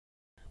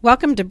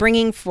Welcome to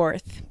Bringing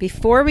Forth.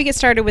 Before we get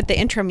started with the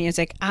intro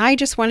music, I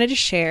just wanted to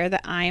share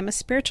that I am a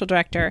spiritual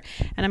director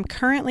and I'm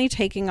currently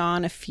taking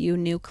on a few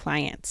new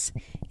clients.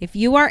 If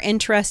you are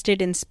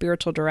interested in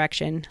spiritual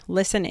direction,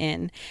 listen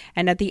in.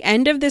 And at the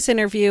end of this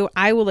interview,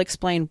 I will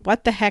explain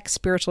what the heck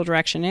spiritual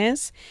direction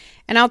is,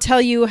 and I'll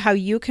tell you how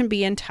you can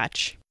be in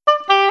touch.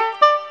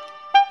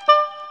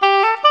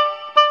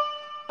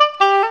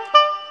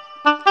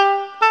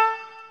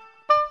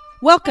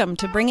 Welcome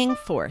to Bringing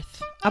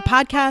Forth, a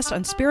podcast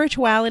on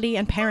spirituality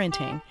and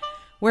parenting,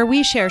 where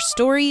we share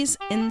stories,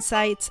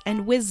 insights,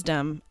 and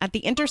wisdom at the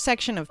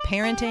intersection of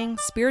parenting,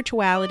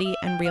 spirituality,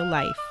 and real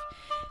life.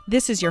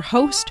 This is your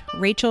host,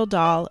 Rachel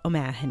Dahl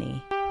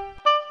O'Mahony.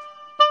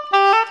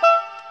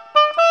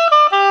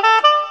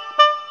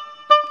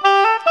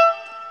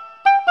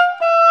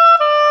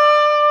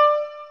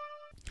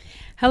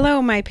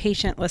 Hello, my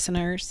patient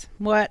listeners.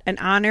 What an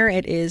honor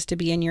it is to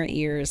be in your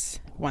ears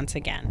once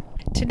again.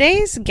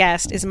 Today's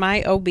guest is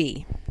my OB,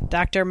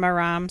 Dr.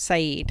 Maram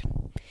Saeed.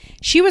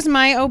 She was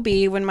my OB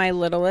when my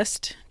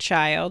littlest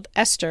child,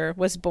 Esther,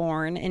 was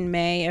born in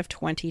May of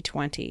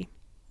 2020.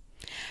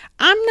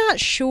 I'm not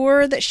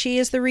sure that she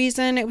is the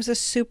reason it was a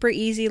super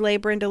easy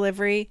labor and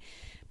delivery,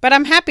 but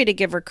I'm happy to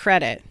give her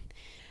credit.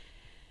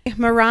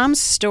 Maram's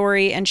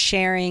story and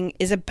sharing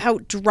is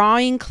about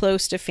drawing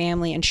close to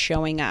family and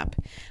showing up,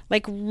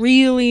 like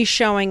really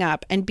showing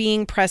up and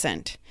being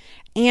present,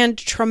 and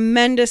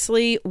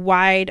tremendously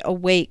wide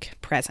awake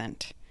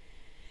present.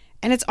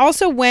 And it's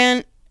also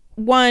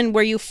one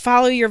where you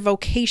follow your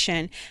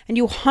vocation and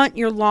you hunt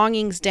your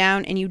longings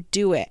down and you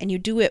do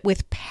it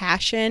with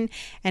passion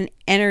and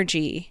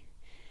energy.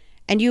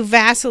 And you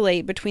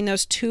vacillate between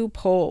those two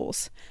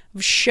poles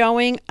of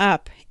showing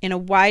up in a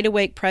wide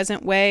awake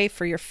present way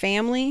for your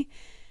family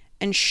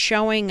and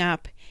showing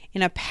up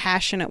in a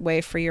passionate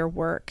way for your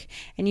work.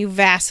 And you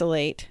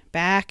vacillate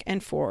back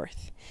and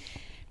forth.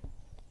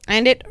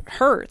 And it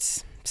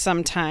hurts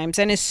sometimes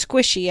and is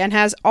squishy and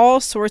has all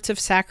sorts of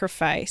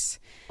sacrifice.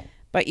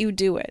 But you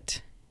do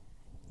it.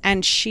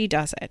 And she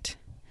does it.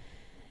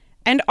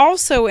 And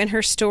also in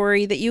her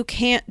story that you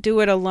can't do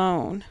it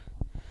alone.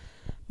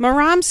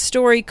 Maram's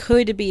story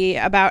could be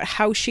about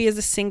how she is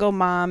a single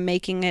mom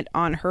making it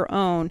on her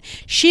own.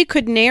 She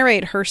could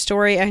narrate her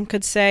story and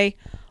could say,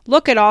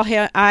 "Look at all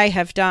I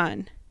have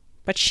done."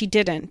 But she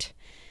didn't.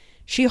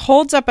 She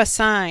holds up a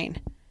sign.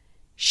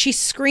 She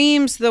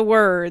screams the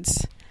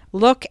words,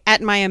 "Look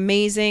at my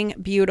amazing,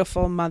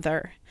 beautiful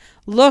mother.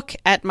 Look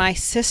at my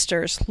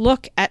sisters.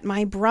 Look at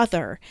my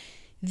brother.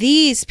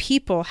 These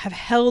people have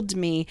held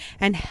me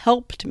and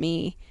helped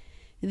me.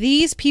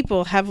 These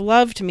people have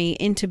loved me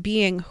into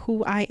being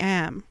who I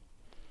am."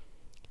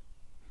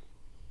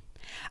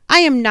 I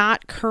am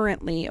not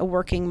currently a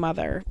working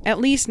mother, at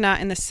least not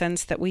in the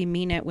sense that we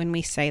mean it when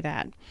we say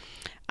that.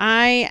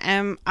 I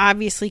am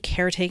obviously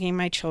caretaking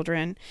my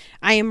children.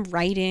 I am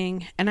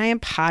writing and I am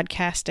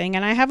podcasting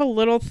and I have a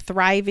little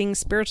thriving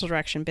spiritual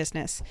direction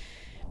business.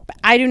 But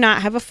I do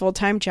not have a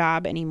full-time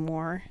job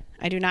anymore.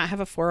 I do not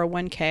have a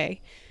 401k.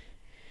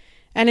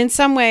 And in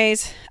some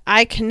ways,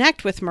 I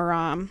connect with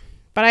Maram,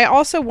 but I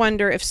also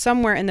wonder if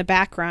somewhere in the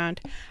background,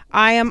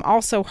 I am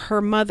also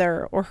her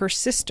mother or her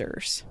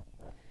sisters.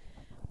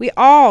 We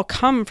all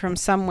come from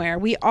somewhere.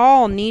 We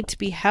all need to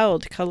be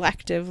held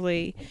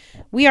collectively.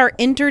 We are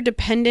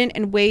interdependent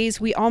in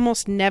ways we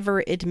almost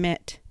never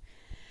admit.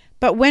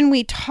 But when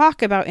we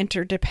talk about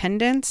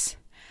interdependence,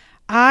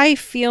 I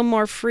feel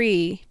more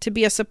free to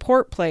be a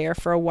support player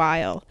for a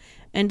while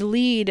and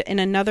lead in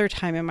another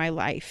time in my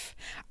life.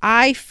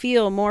 I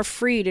feel more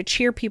free to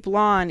cheer people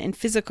on in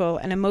physical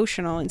and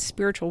emotional and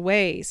spiritual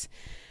ways.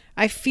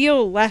 I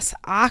feel less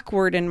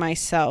awkward in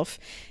myself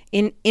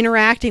in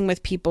interacting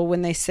with people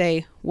when they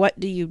say, "What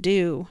do you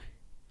do?"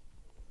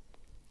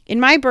 In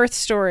my birth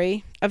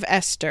story of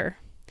Esther,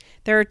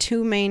 there are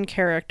two main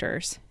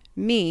characters,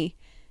 me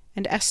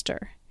and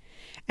Esther.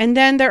 And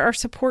then there are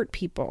support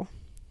people.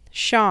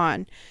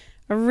 Sean,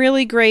 a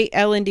really great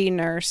L&D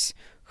nurse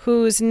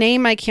whose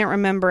name I can't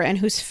remember and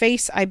whose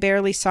face I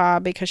barely saw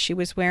because she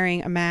was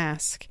wearing a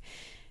mask.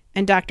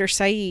 And Dr.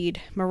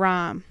 Saeed,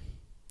 Maram.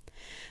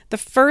 The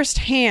first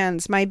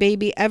hands my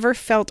baby ever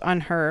felt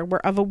on her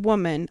were of a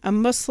woman, a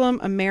Muslim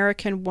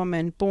American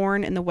woman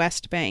born in the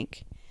West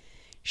Bank.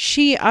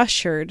 She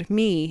ushered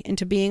me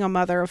into being a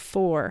mother of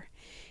 4,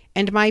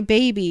 and my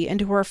baby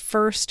into her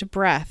first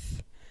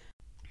breath.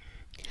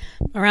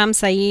 Maram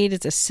Saeed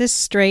is a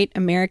cis-straight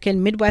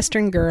American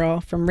Midwestern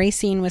girl from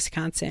Racine,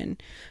 Wisconsin,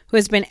 who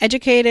has been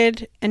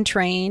educated and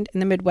trained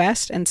in the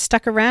Midwest and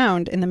stuck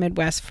around in the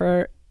Midwest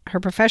for her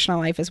professional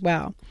life as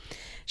well.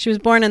 She was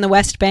born in the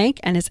West Bank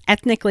and is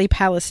ethnically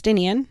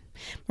Palestinian.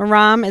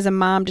 Maram is a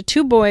mom to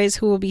 2 boys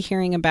who we'll be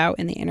hearing about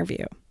in the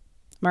interview.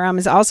 Maram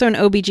is also an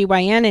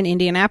OBGYN in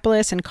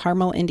Indianapolis and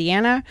Carmel,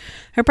 Indiana.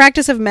 Her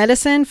practice of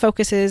medicine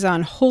focuses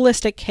on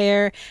holistic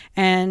care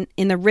and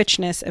in the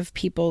richness of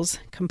people's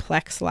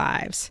complex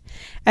lives.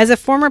 As a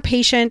former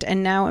patient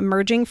and now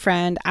emerging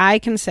friend, I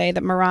can say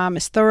that Maram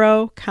is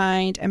thorough,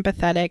 kind,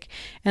 empathetic,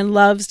 and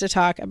loves to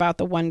talk about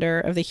the wonder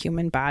of the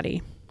human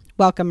body.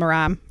 Welcome,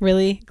 Maram.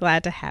 Really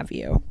glad to have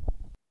you.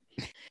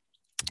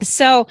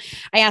 So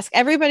I ask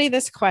everybody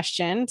this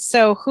question.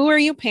 So who are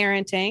you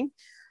parenting?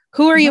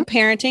 Who are you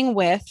parenting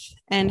with?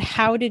 And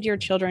how did your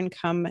children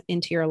come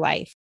into your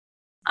life?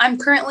 I'm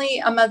currently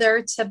a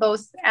mother to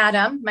both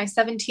Adam, my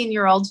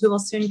 17-year-old, who will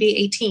soon be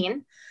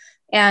 18,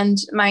 and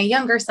my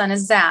younger son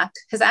is Zach.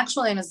 His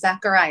actual name is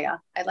Zachariah.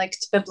 I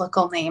liked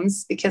biblical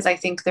names because I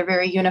think they're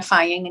very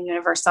unifying and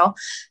universal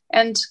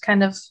and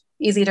kind of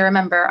easy to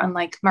remember,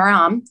 unlike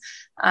Maram.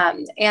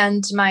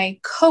 And my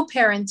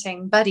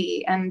co-parenting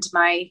buddy and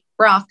my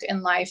rock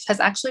in life has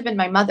actually been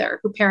my mother,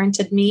 who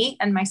parented me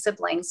and my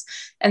siblings.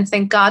 And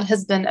thank God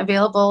has been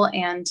available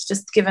and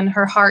just given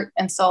her heart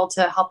and soul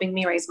to helping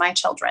me raise my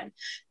children,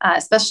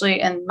 especially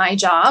in my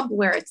job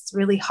where it's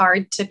really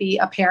hard to be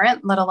a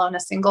parent, let alone a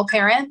single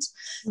parent.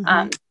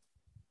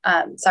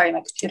 Sorry,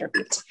 my computer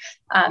beeped.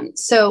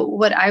 So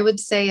what I would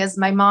say is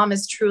my mom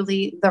is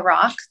truly the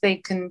rock. They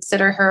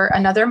consider her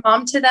another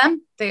mom to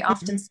them. They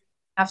often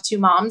have two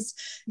moms,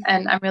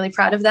 and I'm really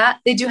proud of that.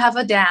 They do have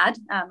a dad.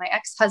 My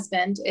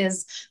ex-husband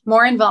is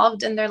more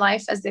involved in their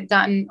life as they've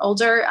gotten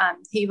older.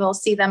 He will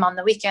see them on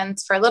the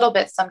weekends for a little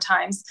bit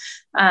sometimes,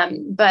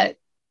 but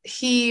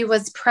he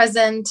was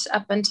present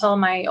up until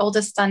my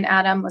oldest son,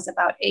 Adam, was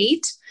about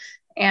 8.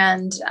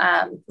 And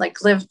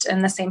lived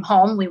in the same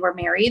home. We were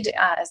married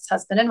as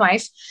husband and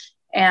wife.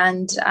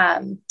 And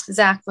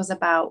Zach was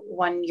about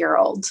 1 year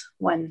old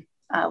when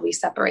we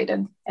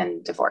separated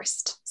and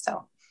divorced.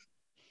 So.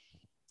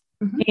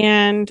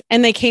 And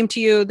they came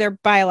to you, they're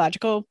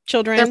biological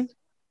children?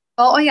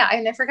 Oh yeah.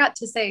 And I forgot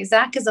to say,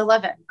 Zach is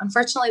 11.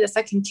 Unfortunately, the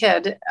second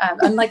kid,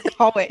 unlike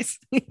always.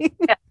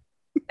 Yeah,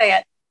 say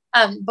it.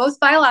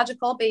 Both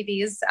biological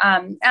babies.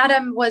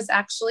 Adam was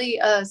actually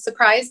a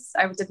surprise.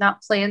 I did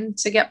not plan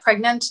to get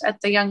pregnant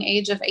at the young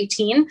age of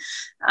 18,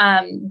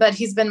 but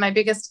he's been my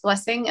biggest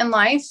blessing in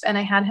life. And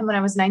I had him when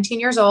I was 19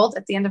 years old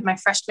at the end of my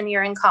freshman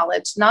year in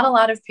college. Not a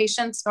lot of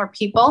patients nor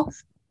people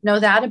know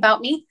that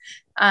about me.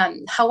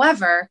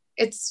 However,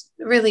 it's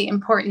really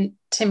important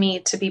to me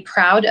to be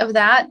proud of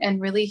that.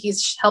 And really,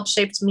 he's helped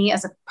shaped me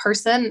as a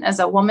person, as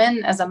a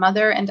woman, as a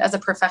mother, and as a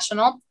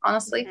professional,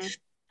 honestly.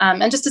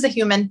 And just as a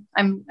human,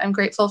 I'm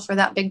grateful for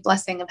that big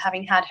blessing of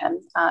having had him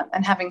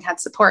and having had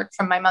support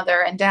from my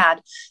mother and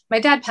dad. My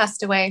dad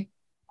passed away.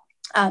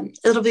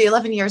 It'll be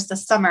 11 years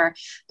this summer,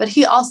 but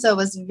he also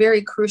was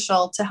very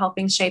crucial to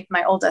helping shape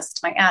my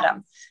oldest, my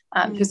Adam,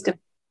 who's good.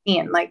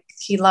 Like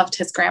he loved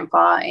his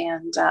grandpa,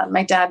 and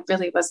my dad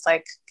really was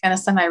like kind of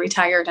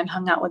semi-retired and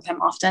hung out with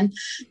him often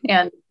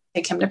and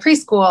take him to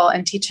preschool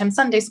and teach him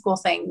Sunday school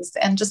things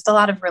and just a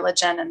lot of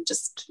religion and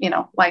just,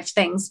 life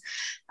things.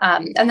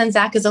 And then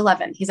Zach is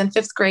 11. He's in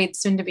 5th grade,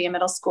 soon to be a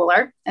middle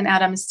schooler, and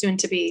Adam is soon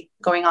to be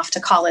going off to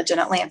college in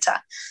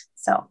Atlanta.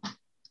 So,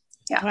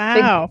 yeah.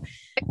 Wow.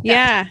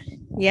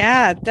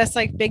 Yeah. That's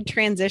like big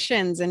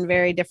transitions in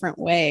very different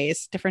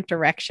ways, different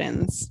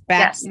directions.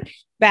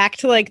 Back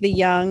to like the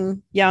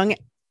young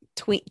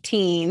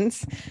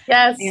teens.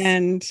 Yes.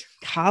 And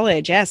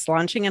college. Yes.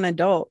 Launching an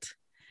adult.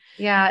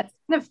 Yeah. It's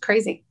kind of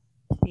crazy.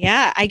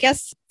 Yeah. I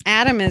guess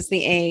Adam is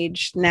the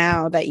age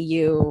now that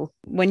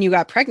when you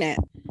got pregnant.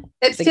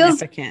 It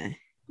feels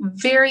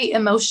very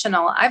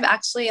emotional. I've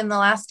actually in the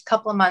last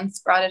couple of months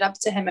brought it up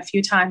to him a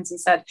few times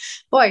and said,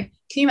 boy,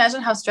 can you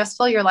imagine how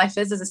stressful your life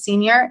is as a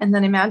senior? And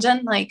then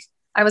imagine like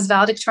I was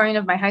valedictorian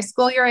of my high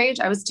school your age.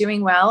 I was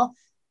doing well.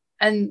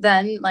 And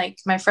then like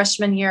my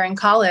freshman year in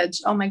college,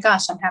 oh my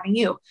gosh, I'm having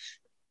you.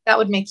 That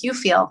would make you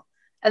feel.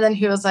 And then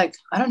he was like,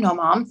 I don't know,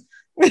 Mom.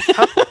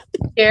 How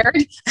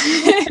scared.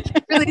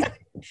 Really.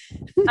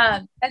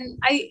 And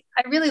I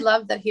really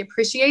love that he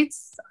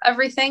appreciates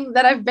everything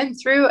that I've been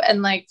through.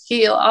 And like,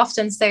 he'll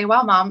often say,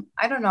 wow, Mom,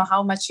 I don't know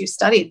how much you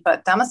studied,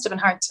 but that must've been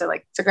hard to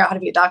like figure out how to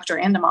be a doctor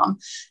and a mom.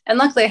 And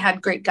luckily I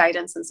had great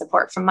guidance and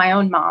support from my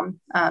own mom.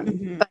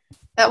 But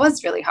that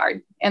was really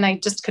hard. And I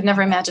just could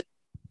never imagine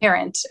a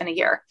parent in a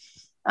year.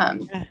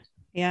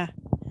 Yeah.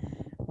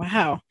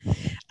 Wow.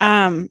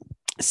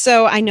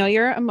 So I know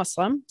you're a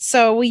Muslim.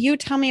 So will you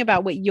tell me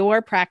about what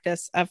your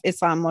practice of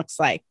Islam looks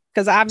like?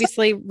 Because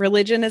obviously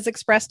religion is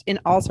expressed in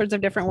all sorts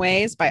of different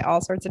ways by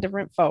all sorts of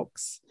different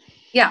folks.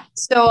 Yeah.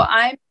 So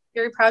I'm a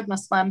very proud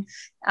Muslim.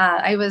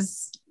 I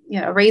was,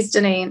 raised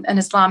in an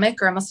Islamic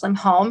or a Muslim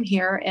home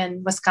here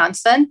in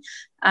Wisconsin.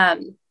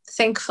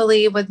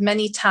 Thankfully, with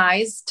many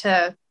ties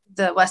to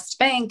the West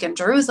Bank and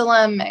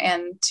Jerusalem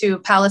and to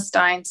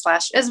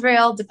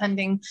Palestine/Israel,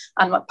 depending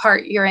on what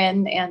part you're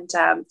in. And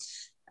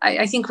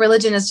I think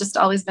religion has just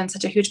always been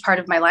such a huge part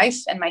of my life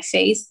and my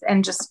faith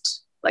and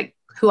just like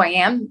who I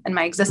am and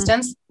my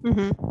existence.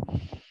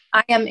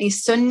 I am a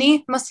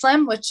Sunni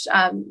Muslim, which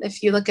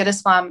if you look at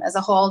Islam as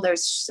a whole,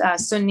 there's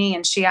Sunni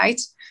and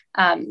Shiite.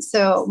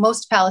 So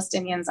most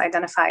Palestinians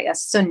identify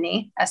as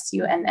Sunni,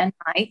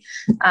 Sunni.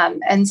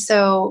 And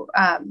so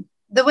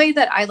the way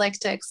that I like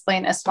to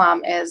explain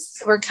Islam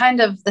is we're kind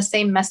of the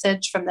same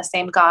message from the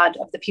same God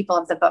of the people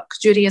of the book: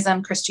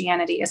 Judaism,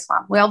 Christianity,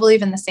 Islam. We all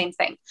believe in the same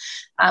thing.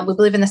 We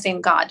believe in the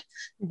same God.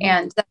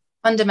 And that's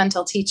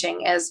fundamental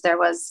teaching is there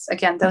was,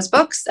 again, those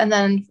books. And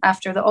then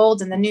after the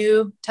Old and the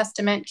New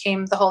Testament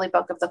came the holy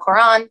book of the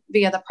Quran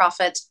via the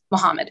prophet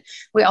Muhammad.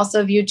 We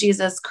also view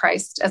Jesus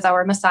Christ as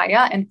our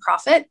Messiah and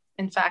prophet.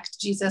 In fact,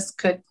 Jesus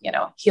could,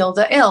 heal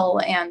the ill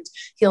and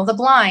heal the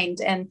blind.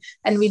 And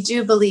we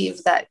do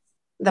believe that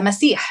the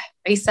Masih,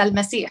 Isa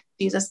al-Masih,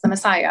 Jesus the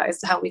Messiah is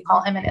how we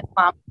call him in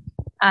Islam.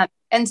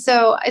 And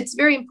so it's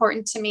very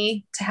important to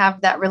me to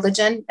have that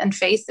religion and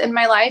faith in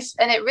my life.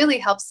 And it really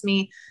helps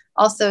me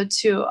also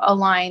to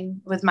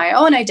align with my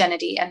own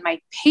identity and my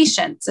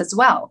patients as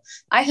well.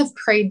 I have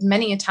prayed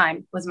many a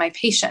time with my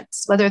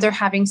patients, whether they're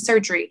having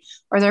surgery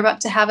or they're about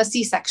to have a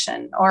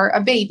C-section or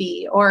a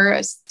baby or,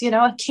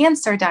 a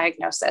cancer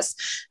diagnosis.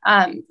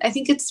 I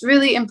think it's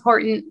really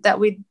important that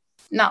we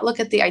not look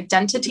at the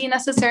identity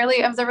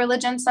necessarily of the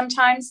religion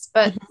sometimes,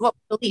 but what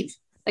we believe.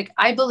 Like,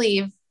 I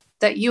believe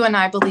that you and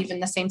I believe in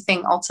the same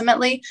thing.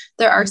 Ultimately,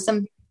 there are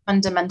some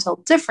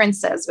fundamental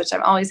differences, which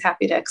I'm always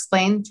happy to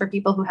explain for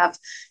people who have,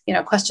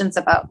 questions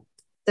about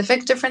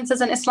specific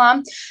differences in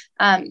Islam.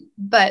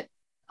 But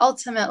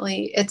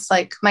ultimately, it's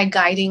like my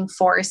guiding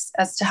force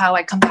as to how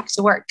I come back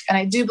to work. And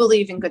I do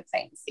believe in good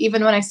things,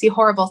 even when I see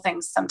horrible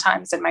things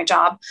sometimes in my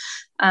job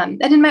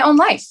and in my own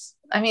life.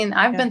 I mean,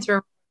 I've been through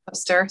a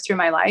coaster through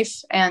my life,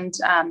 and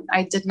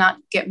I did not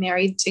get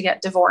married to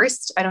get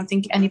divorced. I don't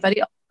think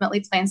anybody ultimately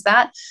plans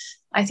that.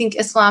 I think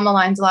Islam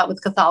aligns a lot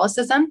with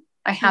Catholicism.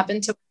 I happen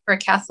to work for a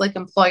Catholic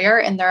employer,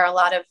 and there are a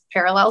lot of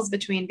parallels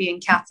between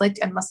being Catholic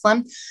and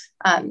Muslim.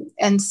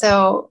 And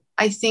so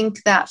I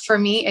think that for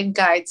me, it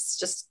guides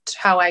just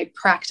how I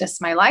practice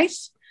my life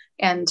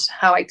and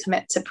how I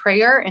commit to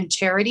prayer and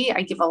charity.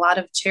 I give a lot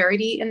of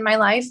charity in my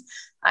life.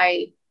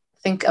 I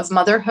think of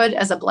motherhood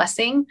as a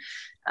blessing.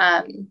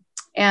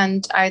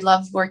 And I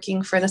love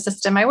working for the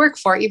system I work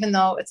for, even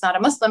though it's not a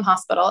Muslim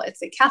hospital,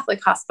 it's a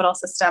Catholic hospital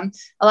system.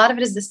 A lot of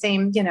it is the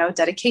same,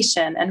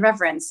 dedication and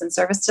reverence and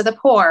service to the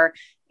poor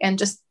and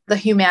just the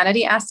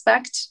humanity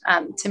aspect.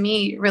 To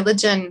me,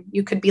 religion,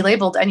 you could be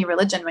labeled any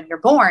religion when you're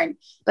born,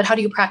 but how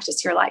do you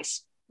practice your life?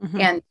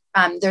 And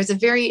there's a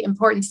very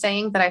important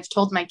saying that I've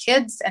told my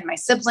kids and my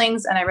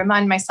siblings, and I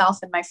remind myself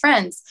and my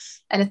friends,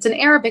 and it's an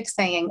Arabic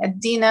saying,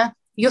 ad-dina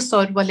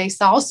yusur wa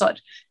laysa usur.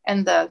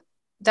 And the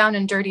down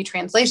and dirty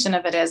translation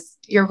of it is,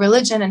 your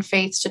religion and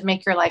faith should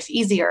make your life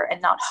easier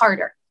and not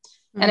harder.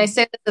 And I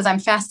say this as I'm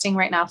fasting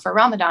right now for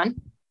Ramadan.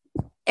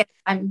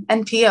 I'm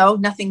NPO,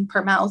 nothing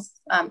per mouth,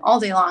 all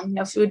day long,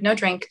 no food, no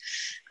drink.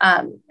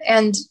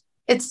 And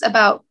it's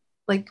about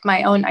like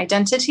my own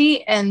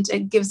identity, and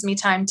it gives me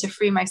time to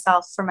free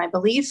myself from my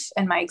belief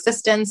and my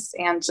existence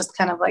and just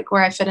kind of like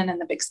where I fit in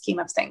the big scheme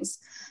of things.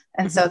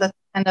 And so that's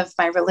kind of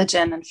my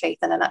religion and faith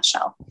in a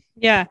nutshell.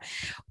 Yeah.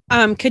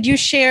 Could you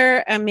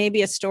share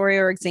maybe a story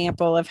or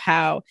example of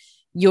how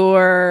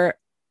your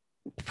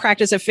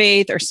practice of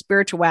faith or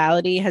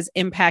spirituality has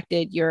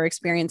impacted your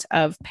experience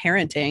of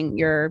parenting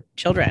your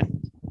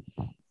children?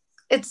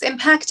 It's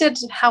impacted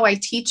how I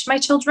teach my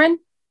children.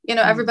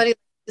 Everybody likes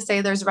to say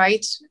there's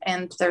right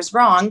and there's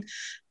wrong.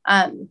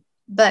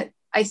 But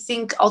I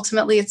think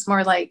ultimately it's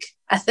more like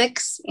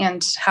ethics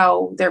and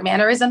how their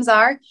mannerisms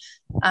are.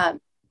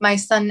 My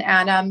son,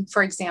 Adam,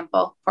 for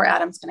example, poor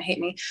Adam's going to hate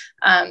me.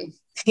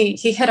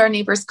 He hit our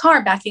neighbor's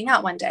car backing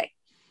out one day.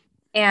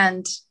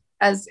 And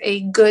as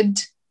a good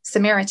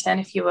Samaritan,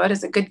 if you would,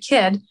 as a good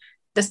kid,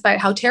 despite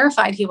how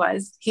terrified he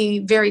was, he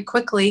very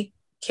quickly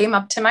came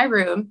up to my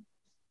room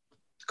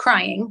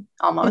crying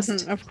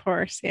almost. Of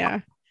course. Yeah.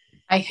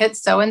 I hit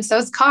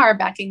so-and-so's car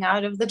backing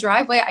out of the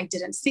driveway. I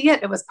didn't see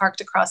it. It was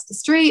parked across the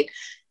street.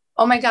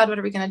 Oh my God, what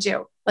are we going to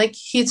do? Like,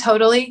 he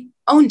totally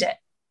owned it.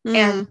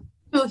 And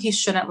knew he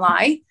shouldn't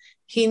lie.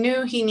 He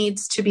knew he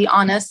needs to be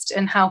honest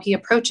in how he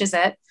approaches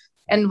it.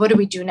 And what do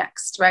we do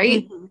next?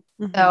 Right.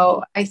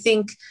 So I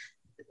think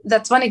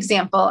that's one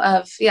example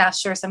of, yeah,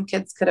 sure, some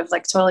kids could have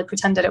like totally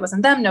pretended it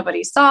wasn't them.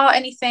 Nobody saw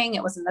anything.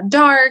 It was in the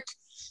dark.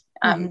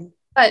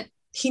 But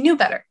he knew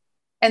better.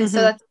 And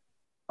so that's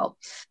cool.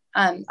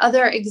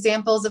 Other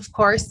examples, of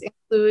course,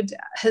 include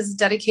his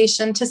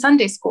dedication to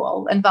Sunday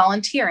school and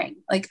volunteering.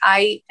 Like,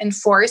 I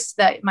enforce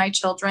that my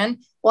children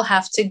will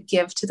have to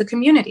give to the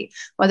community,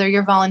 whether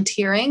you're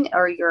volunteering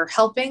or you're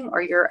helping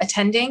or you're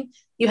attending,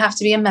 you have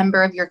to be a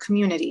member of your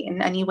community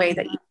in any way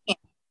that you can.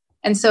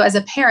 And so as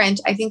a parent,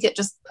 I think it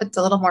just puts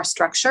a little more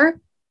structure.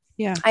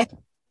 Yeah. I'm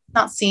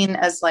not seen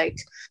as like,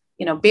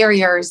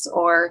 barriers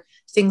or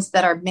things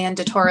that are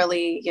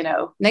mandatorily,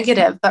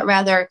 negative, but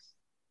rather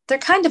they're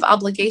kind of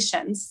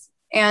obligations.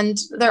 And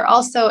they're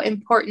also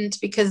important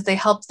because they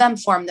help them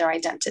form their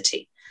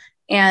identity.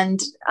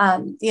 And,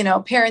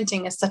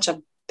 parenting is such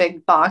a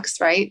big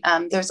box, right?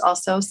 There's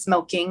also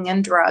smoking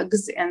and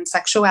drugs and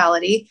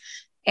sexuality.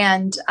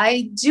 And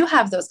I do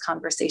have those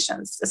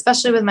conversations,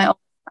 especially with my own.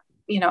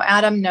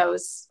 Adam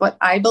knows what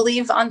I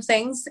believe on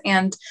things,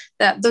 and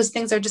that those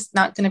things are just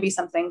not going to be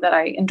something that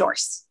I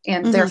endorse,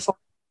 and therefore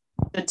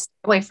should stay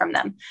away from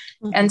them.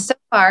 And so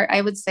far,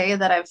 I would say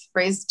that I've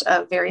raised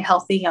a very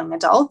healthy young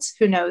adult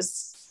who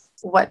knows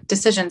what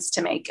decisions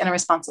to make in a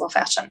responsible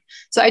fashion.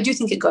 So I do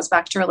think it goes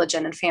back to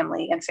religion and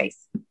family and faith.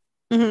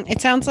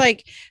 It sounds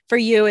like for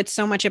you, it's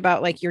so much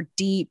about like your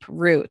deep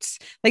roots.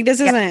 Like this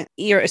isn't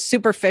your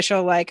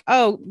superficial, like,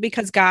 oh,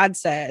 because God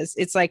says.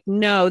 It's like,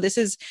 no, this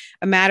is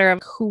a matter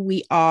of who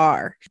we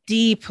are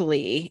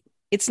deeply.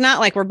 It's not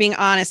like we're being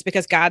honest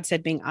because God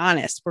said being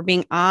honest. We're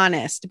being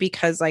honest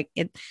because like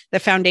the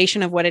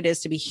foundation of what it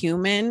is to be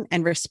human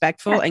and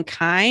respectful and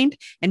kind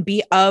and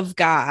be of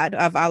God,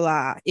 of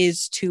Allah,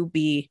 is to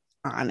be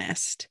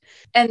honest.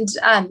 And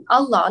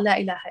Allah, la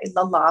ilaha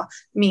illallah,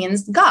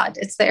 means God.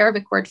 It's the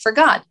Arabic word for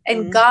God.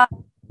 And God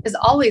is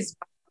always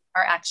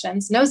our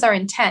actions, knows our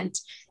intent.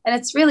 And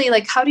it's really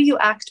like, how do you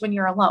act when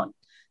you're alone?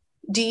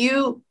 Do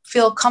you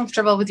feel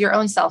comfortable with your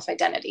own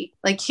self-identity?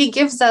 Like he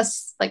gives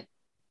us like,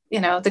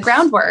 the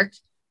groundwork,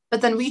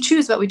 but then we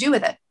choose what we do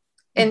with it.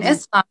 In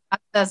Islam, God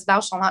says, thou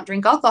shalt not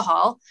drink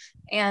alcohol.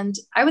 And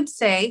I would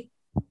say,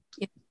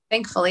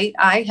 thankfully,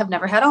 I have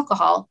never had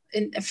alcohol.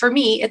 And for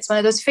me, it's one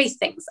of those faith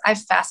things.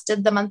 I've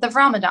fasted the month of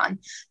Ramadan.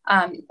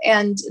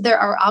 And there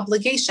are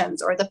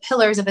obligations or the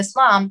pillars of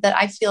Islam that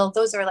I feel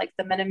those are like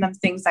the minimum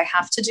things I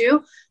have to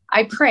do.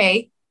 I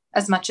pray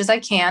as much as I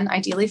can,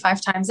 ideally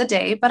 5 times a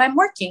day, but I'm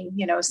working,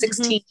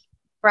 16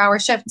 hour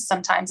shifts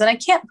sometimes, and I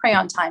can't pray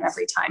on time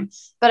every time.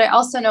 But I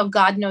also know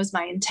God knows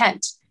my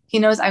intent. He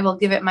knows I will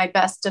give it my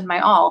best and my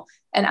all.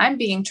 And I'm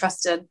being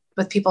trusted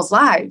with people's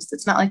lives.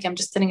 It's not like I'm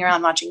just sitting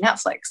around watching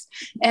Netflix.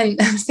 And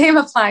the same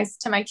applies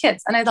to my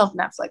kids. And I love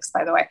Netflix,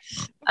 by the way.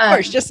 Of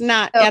course, just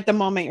not at the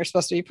moment you're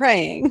supposed to be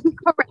praying.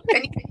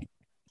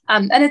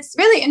 And it's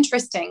really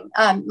interesting.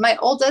 My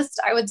oldest,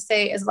 I would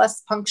say, is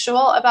less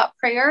punctual about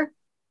prayer,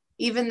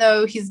 even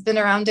though he's been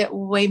around it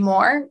way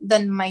more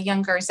than my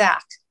younger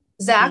Zach.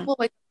 Zach will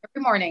wake up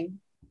every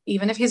morning,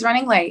 even if he's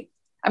running late.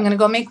 I'm going to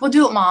go make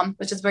wudu, mom,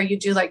 which is where you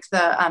do like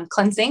the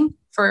cleansing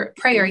for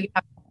prayer. You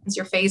have to cleanse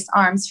your face,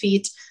 arms,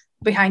 feet,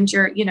 behind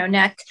your,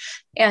 neck.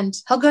 And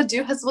he'll go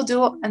do his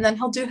wudu, and then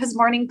he'll do his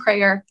morning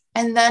prayer,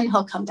 and then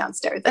he'll come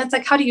downstairs. And it's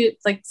like, how do you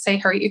like say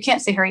hurry? You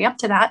can't say hurry up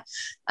to that.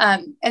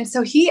 And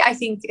so he, I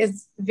think,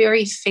 is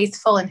very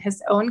faithful in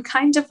his own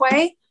kind of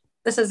way.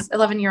 This is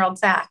 11-year-old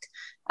Zach.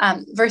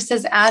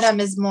 Versus Adam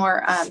is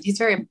more, he's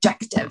very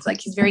objective, like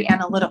he's very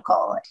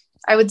analytical.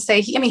 I would say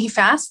he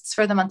fasts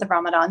for the month of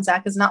Ramadan.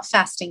 Zach is not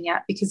fasting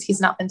yet because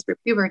he's not been through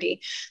puberty,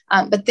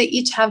 but they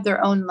each have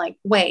their own like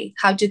way.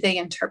 How do they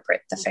interpret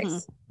the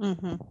faith?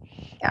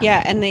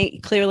 Yeah. And they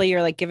clearly,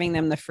 you're like giving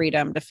them the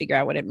freedom to figure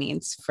out what it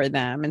means for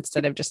them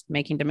instead of just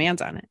making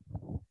demands on it.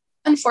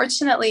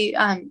 Unfortunately,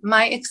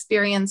 my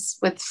experience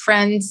with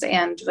friends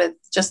and with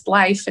just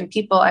life and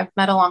people I've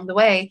met along the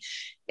way,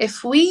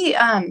 if we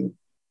kind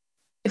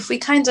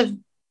of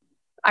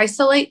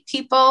isolate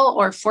people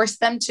or force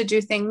them to do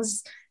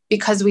things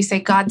because we say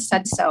God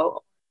said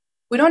so,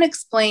 we don't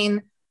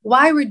explain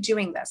why we're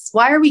doing this.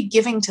 Why are we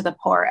giving to the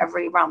poor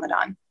every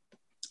Ramadan?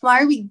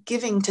 Why are we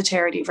giving to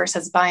charity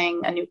versus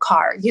buying a new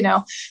car? If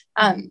you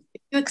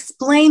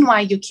explain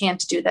why you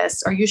can't do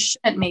this or you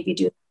shouldn't maybe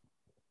do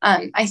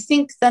that, I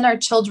think then our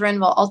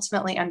children will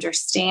ultimately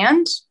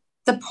understand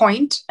the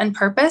point and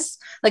purpose.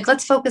 Like,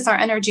 let's focus our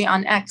energy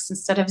on X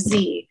instead of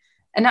Z.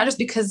 And not just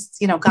because,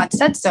 God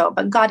said so,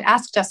 but God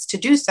asked us to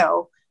do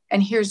so.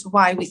 And here's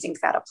why we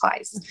think that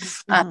applies.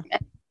 And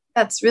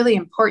that's really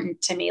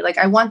important to me. Like,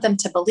 I want them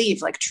to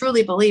believe, like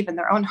truly believe in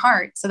their own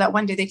heart so that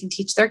one day they can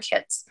teach their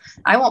kids.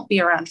 I won't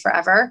be around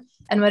forever.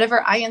 And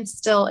whatever I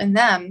instill in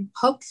them,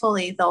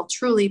 hopefully they'll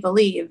truly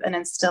believe and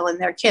instill in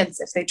their kids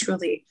if they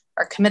truly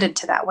are committed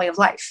to that way of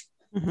life.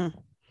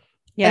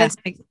 Yeah.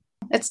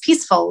 It's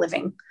peaceful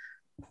living.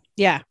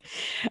 Yeah.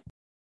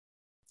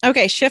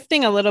 Okay.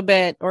 Shifting a little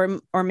bit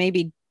or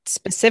maybe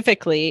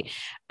specifically,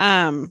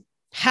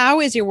 how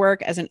is your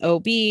work as an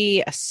OB,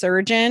 a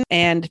surgeon,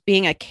 and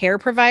being a care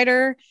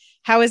provider?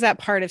 How is that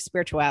part of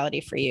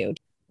spirituality for you?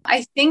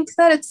 I think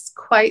that it's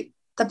quite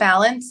the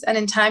balance. And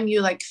in time,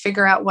 you like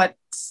figure out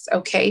what's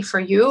okay for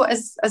you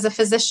as a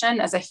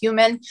physician, as a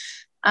human.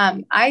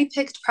 I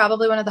picked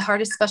probably one of the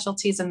hardest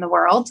specialties in the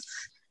world.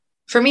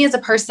 For me as a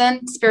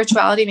person,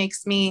 spirituality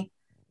makes me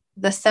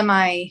the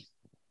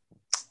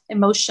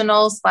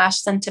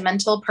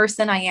semi-emotional/sentimental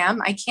person I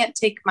am. I can't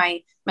take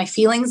my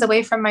feelings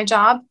away from my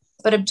job.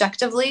 But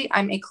objectively,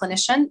 I'm a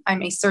clinician.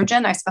 I'm a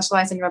surgeon. I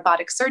specialize in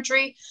robotic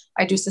surgery.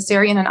 I do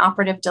cesarean and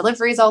operative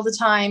deliveries all the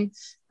time.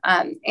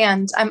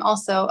 And I'm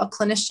also a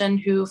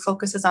clinician who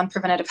focuses on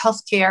preventative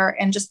healthcare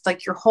and just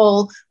like your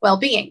whole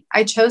well-being.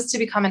 I chose to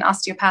become an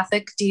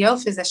osteopathic DO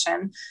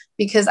physician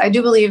because I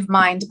do believe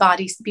mind,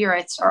 body,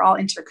 spirit are all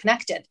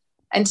interconnected.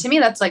 And to me,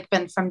 that's like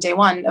been from day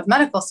one of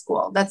medical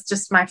school. That's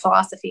just my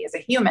philosophy as a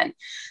human.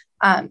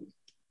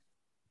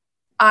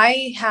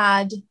 I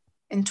had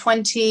in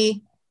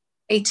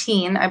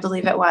 2018, I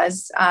believe it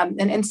was,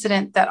 an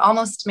incident that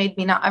almost made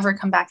me not ever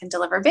come back and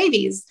deliver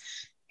babies.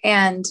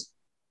 And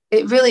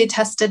it really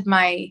tested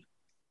my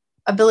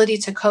ability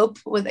to cope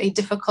with a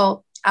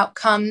difficult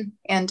outcome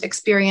and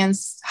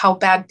experience how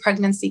bad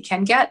pregnancy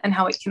can get and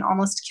how it can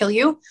almost kill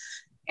you.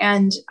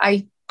 And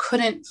I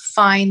couldn't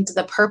find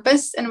the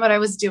purpose in what I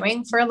was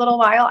doing for a little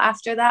while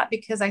after that,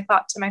 because I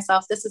thought to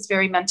myself, this is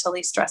very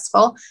mentally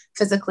stressful,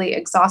 physically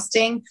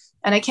exhausting,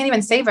 and I can't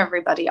even save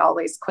everybody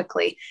always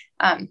quickly.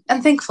 And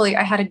thankfully,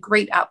 I had a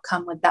great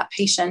outcome with that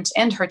patient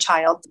and her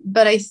child.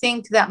 But I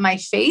think that my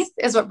faith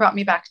is what brought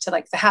me back to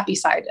like the happy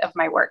side of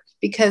my work,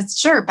 because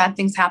sure, bad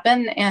things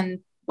happen. And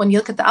when you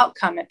look at the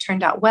outcome, it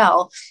turned out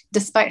well,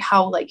 despite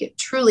how like it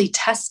truly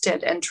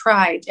tested and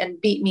tried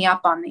and beat me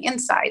up on the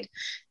inside.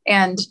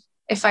 And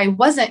if I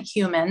wasn't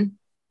human,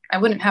 I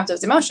wouldn't have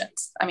those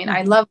emotions. I mean,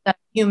 I love that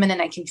I'm human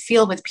and I can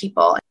feel with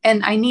people,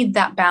 and I need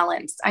that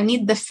balance. I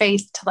need the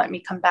faith to let me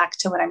come back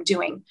to what I'm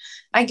doing.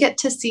 I get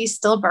to see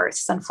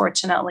stillbirths,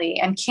 unfortunately,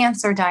 and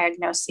cancer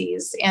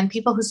diagnoses, and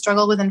people who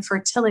struggle with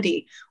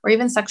infertility or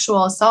even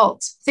sexual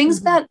assault,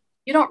 things that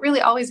you don't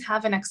really always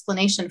have an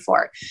explanation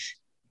for.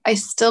 I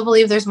still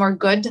believe there's more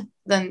good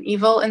than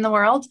evil in the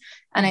world.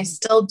 And I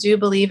still do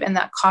believe in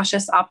that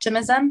cautious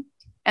optimism.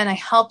 And I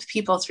help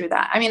people through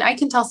that. I mean, I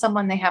can tell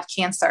someone they have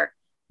cancer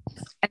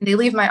and they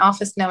leave my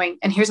office knowing,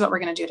 and here's what we're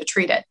going to do to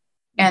treat it.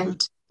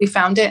 And we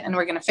found it and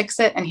we're going to fix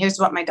it. And here's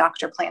what my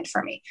doctor planned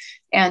for me.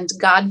 And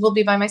God will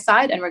be by my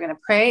side, and we're going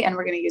to pray, and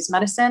we're going to use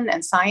medicine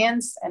and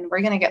science, and we're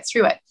going to get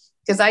through it.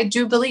 Because I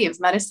do believe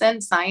medicine,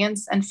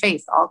 science, and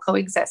faith all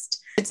coexist.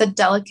 It's a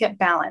delicate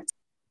balance.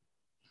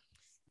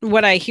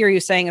 What I hear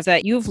you saying is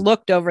that you've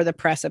looked over the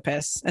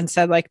precipice and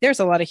said, like, there's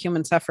a lot of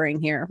human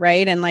suffering here,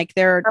 right? And like,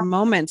 there are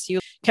moments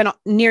you can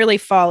nearly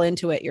fall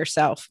into it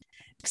yourself.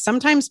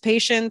 Sometimes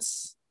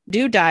patients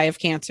do die of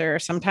cancer.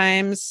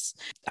 Sometimes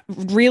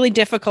really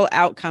difficult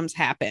outcomes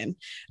happen.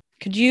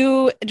 Could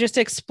you just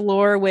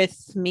explore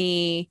with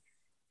me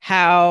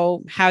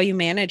how you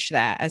manage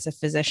that as a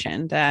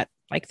physician, that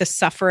like the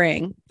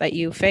suffering that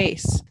you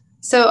face?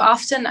 So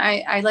often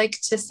I like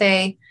to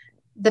say,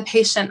 the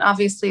patient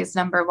obviously is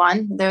number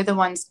one. They're the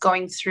ones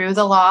going through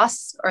the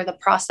loss or the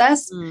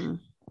process.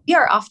 We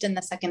are often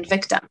the second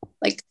victim.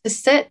 Like, to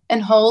sit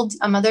and hold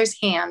a mother's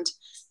hand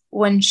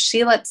when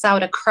she lets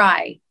out a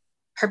cry,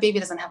 her baby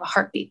doesn't have a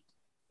heartbeat.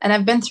 And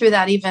I've been through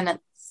that even at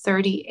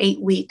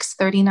 38 weeks,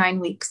 39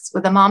 weeks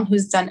with a mom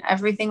who's done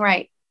everything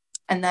right.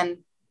 And then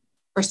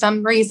for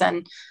some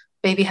reason,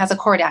 baby has a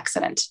cord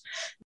accident.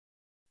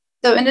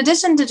 So in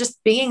addition to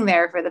just being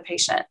there for the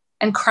patient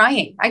and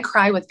crying, I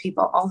cry with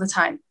people all the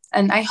time.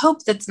 And I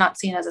hope that's not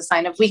seen as a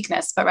sign of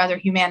weakness, but rather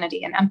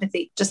humanity and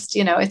empathy. Just,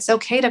 it's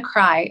okay to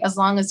cry as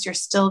long as you're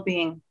still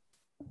being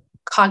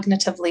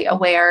cognitively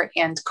aware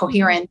and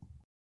coherent.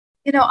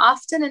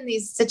 Often in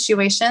these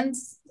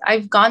situations,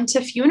 I've gone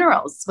to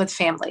funerals with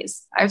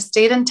families. I've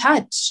stayed in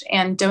touch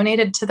and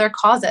donated to their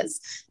causes.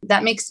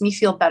 That makes me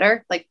feel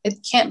better. Like,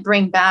 it can't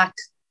bring back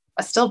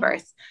a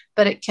stillbirth,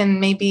 but it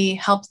can maybe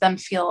help them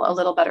feel a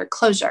little better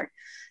closure.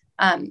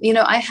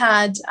 I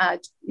had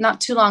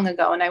not too long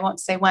ago, and I won't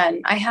say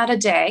when, I had a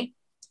day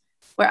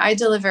where I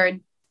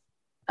delivered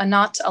a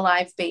not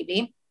alive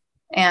baby,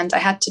 and I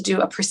had to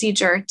do a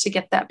procedure to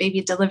get that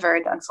baby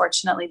delivered,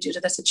 unfortunately, due to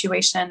the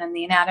situation and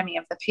the anatomy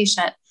of the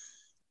patient.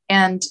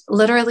 And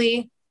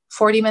literally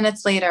 40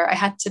 minutes later, I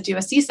had to do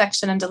a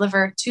C-section and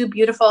deliver two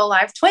beautiful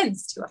live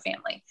twins to a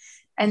family.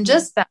 And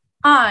just that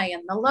high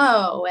and the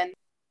low, and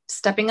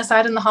stepping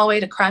aside in the hallway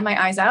to cry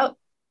my eyes out,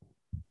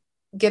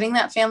 getting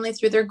that family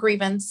through their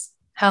grievance,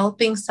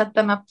 helping set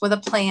them up with a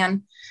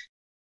plan,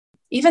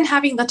 even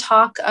having the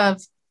talk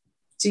of,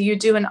 do you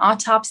do an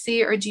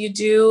autopsy or do you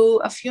do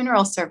a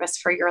funeral service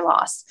for your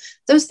loss?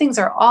 Those things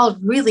are all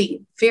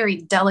really very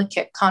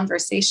delicate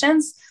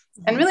conversations.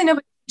 And really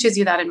nobody teaches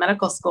you that in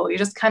medical school. You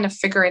just kind of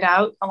figure it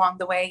out along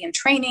the way in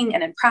training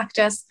and in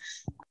practice.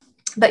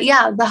 But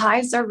yeah, the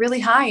highs are really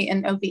high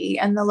in OB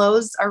and the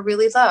lows are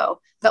really low.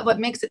 But what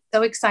makes it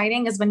so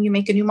exciting is when you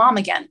make a new mom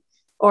again,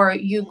 or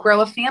you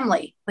grow a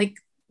family. Like,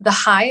 the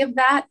high of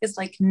that is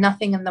like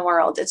nothing in the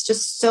world. It's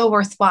just so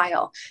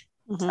worthwhile.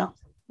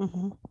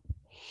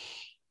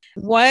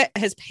 What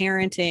has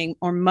parenting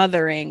or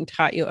mothering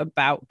taught you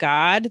about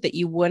God that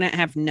you wouldn't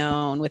have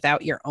known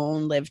without your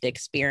own lived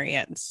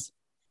experience?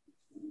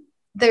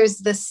 There's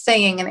this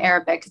saying in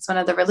Arabic, it's one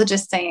of the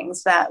religious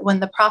sayings, that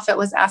when the prophet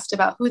was asked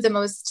about who the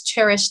most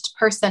cherished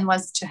person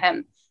was to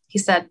him, he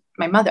said,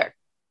 my mother,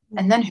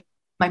 and then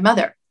my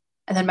mother,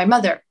 and then my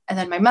mother, and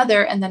then my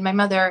mother, and then my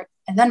mother,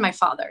 and then my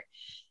father.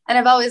 And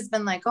I've always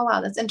been like, oh,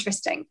 wow, that's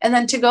interesting. And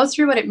then to go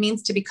through what it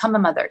means to become a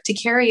mother, to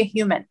carry a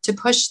human, to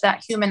push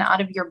that human out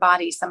of your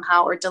body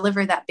somehow, or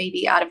deliver that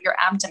baby out of your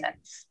abdomen,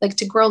 like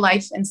to grow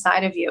life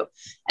inside of you.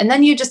 And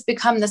then you just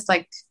become this,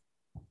 like,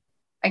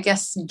 I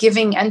guess,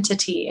 giving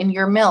entity in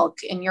your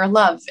milk, in your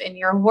love, in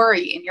your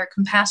worry, in your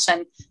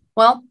compassion.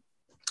 Well,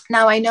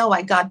 now I know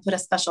why God put a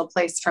special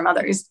place for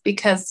mothers,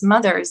 because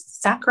mothers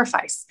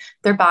sacrifice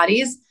their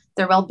bodies,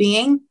 their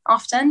well-being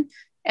often,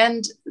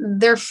 and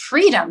their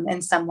freedom in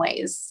some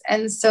ways.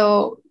 And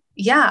so,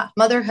 yeah,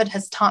 motherhood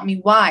has taught me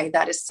why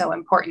that is so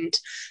important.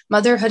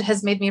 Motherhood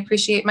has made me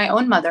appreciate my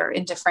own mother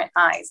in different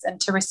eyes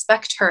and to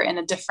respect her in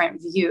a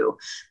different view.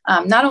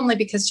 Not only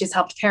because she's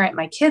helped parent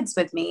my kids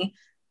with me,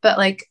 but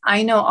like,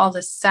 I know all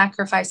the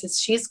sacrifices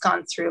she's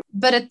gone through.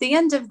 But at the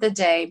end of the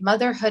day,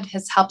 motherhood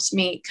has helped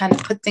me kind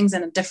of put things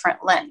in a different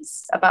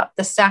lens about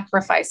the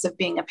sacrifice of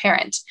being a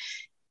parent.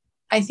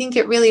 I think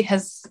it really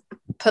has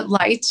put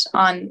light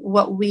on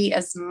what we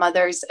as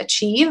mothers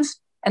achieve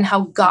and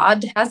how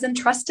God has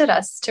entrusted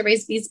us to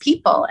raise these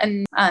people.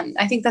 And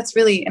I think that's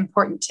really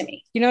important to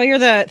me. You know, you're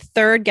the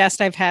third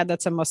guest I've had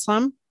that's a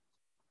Muslim.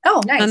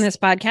 Oh, nice. On this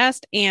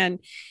podcast. And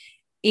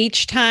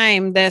each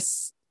time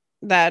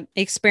that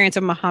experience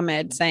of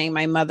Muhammad saying,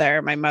 my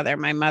mother, my mother,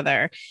 my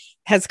mother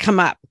has come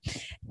up.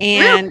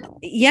 And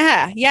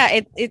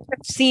it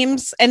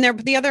seems, and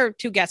the other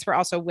two guests were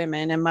also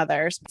women and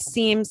mothers. It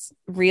seems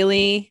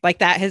really like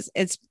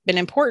it's been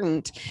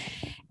important.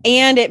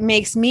 And it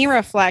makes me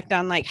reflect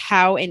on like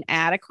how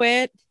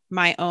inadequate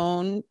my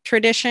own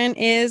tradition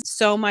is.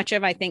 So much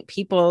of, I think,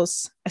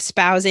 people's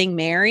espousing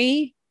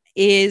Mary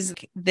is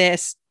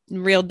this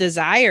real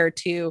desire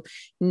to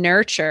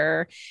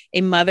nurture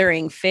a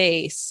mothering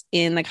face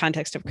in the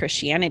context of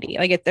Christianity.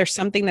 Like if there's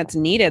something that's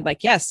needed,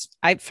 like, yes,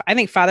 I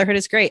think fatherhood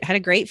is great. I had a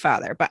great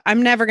father, but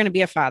I'm never going to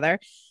be a father.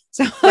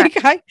 So like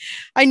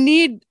I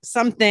need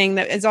something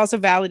that is also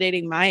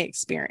validating my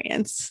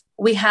experience.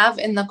 We have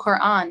in the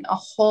Quran a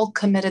whole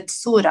committed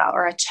surah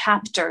or a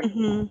chapter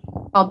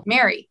called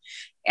Mary.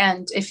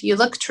 And if you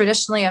look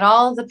traditionally at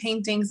all the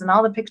paintings and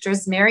all the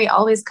pictures, Mary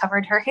always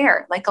covered her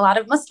hair, like a lot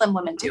of Muslim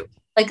women do,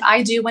 like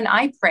I do when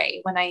I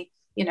pray, when I,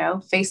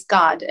 face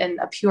God in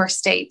a pure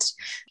state.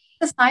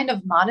 A sign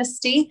of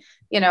modesty.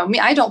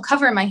 I don't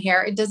cover my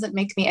hair. It doesn't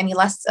make me any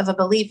less of a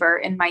believer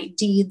in my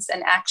deeds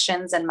and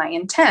actions and my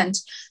intent.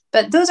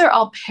 But those are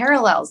all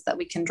parallels that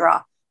we can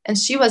draw. And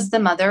she was the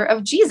mother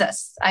of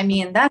Jesus. I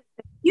mean, that's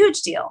a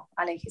huge deal,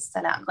 alayhi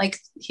salam. Like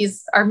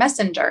he's our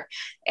messenger.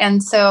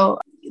 And so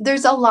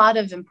there's a lot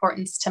of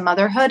importance to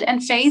motherhood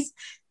and faith.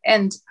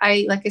 And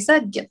like I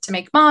said, get to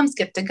make moms,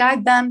 get to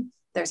guide them.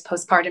 There's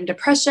postpartum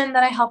depression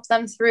that I help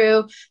them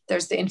through.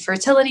 There's the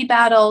infertility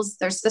battles.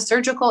 There's the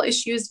surgical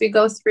issues we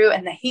go through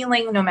and the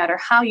healing, no matter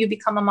how you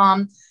become a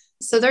mom.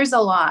 So there's a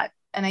lot.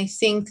 And I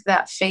think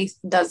that faith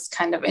does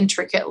kind of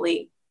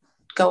intricately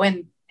go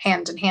in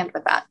hand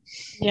with that.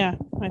 Yeah,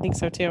 I think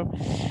so too.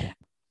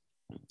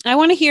 I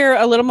want to hear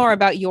a little more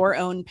about your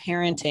own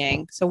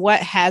parenting. So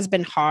what has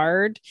been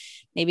hard,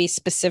 maybe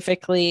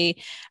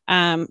specifically,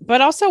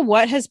 but also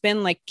what has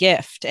been like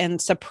gift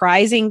and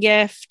surprising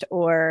gift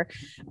or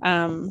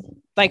and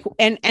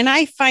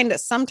I find that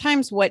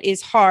sometimes what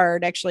is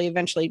hard actually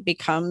eventually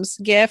becomes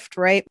gift,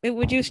 right?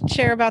 Would you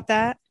share about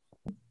that?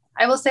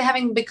 I will say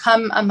having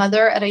become a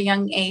mother at a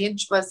young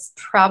age was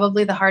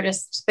probably the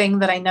hardest thing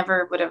that I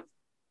never would have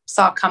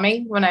saw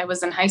coming when I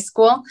was in high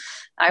school.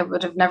 I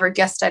would have never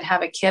guessed I'd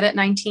have a kid at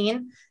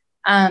 19.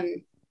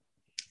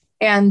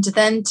 And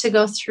then to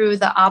go through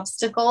the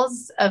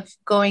obstacles of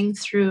going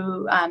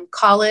through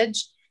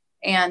college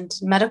and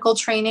medical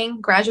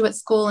training, graduate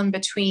school in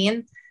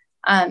between,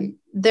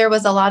 there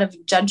was a lot of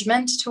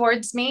judgment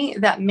towards me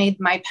that made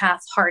my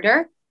path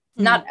harder.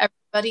 Mm-hmm. Not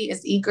everybody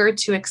is eager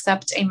to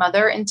accept a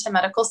mother into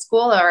medical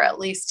school, or at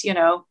least,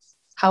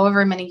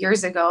 however many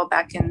years ago,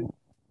 back in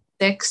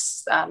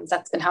that's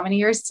been how many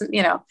years,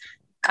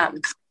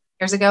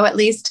 years ago, at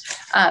least.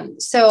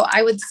 So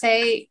I would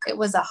say it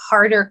was a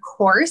harder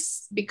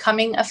course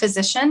becoming a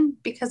physician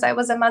because I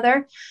was a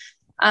mother.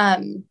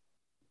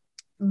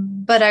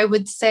 But I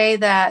would say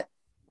that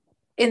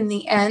in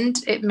the end,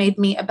 it made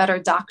me a better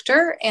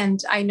doctor.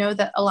 And I know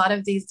that a lot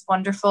of these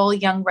wonderful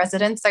young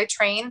residents I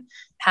train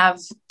have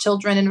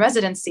children in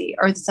residency,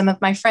 or some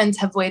of my friends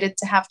have waited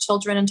to have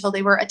children until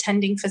they were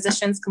attending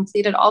physicians,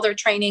 completed all their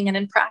training and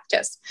in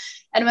practice.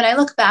 And when I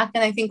look back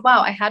and I think,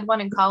 wow, I had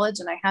one in college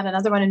and I had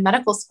another one in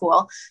medical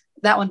school,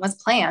 that one was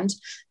planned.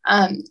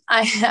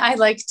 I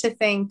like to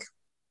think,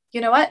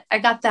 you know what, I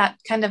got that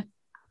kind of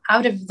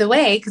out of the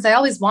way because I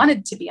always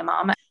wanted to be a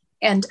mom.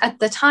 And at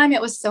the time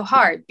it was so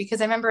hard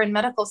because I remember in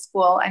medical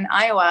school in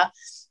Iowa,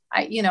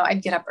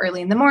 I'd get up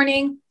early in the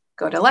morning,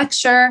 go to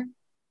lecture.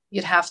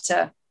 You'd have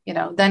to,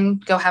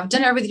 then go have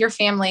dinner with your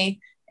family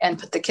and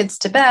put the kids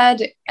to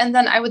bed. And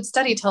then I would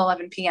study till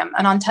 11 p.m.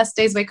 And on test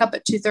days, wake up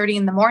at 2:30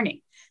 in the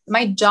morning.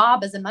 My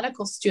job as a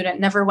medical student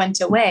never went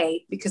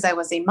away because I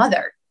was a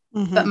mother,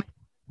 but my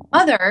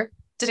mother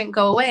didn't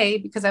go away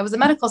because I was a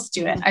medical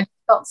student. I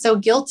felt so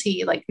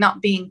guilty, like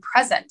not being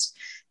present.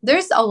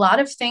 There's a lot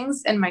of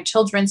things in my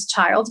children's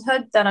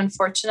childhood that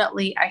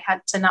unfortunately I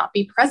had to not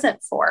be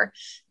present for.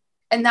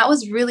 And that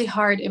was really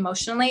hard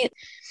emotionally.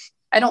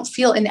 I don't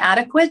feel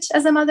inadequate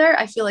as a mother.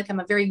 I feel like I'm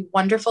a very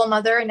wonderful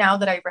mother now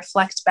that I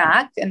reflect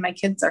back, and my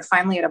kids are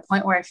finally at a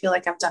point where I feel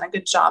like I've done a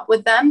good job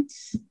with them.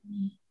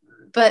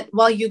 But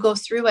while you go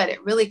through it,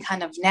 it really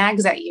kind of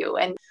nags at you.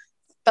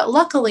 But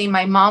luckily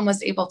my mom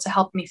was able to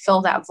help me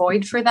fill that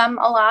void for them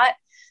a lot.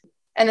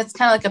 And it's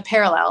kind of like a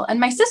parallel. And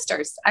my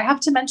sisters, I have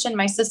to mention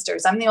my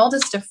sisters. I'm the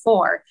oldest of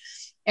 4.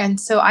 And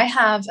so I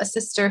have a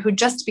sister who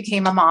just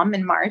became a mom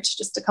in March,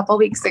 just a couple of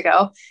weeks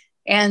ago.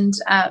 And,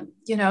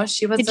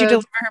 she was. Did you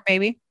deliver her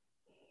baby?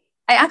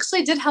 I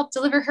actually did help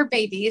deliver her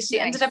baby. She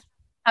ended up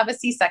have a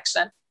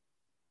C-section.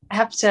 I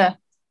have to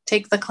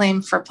take the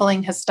claim for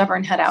pulling his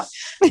stubborn head out.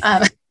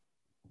 I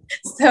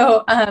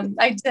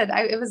did.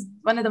 It was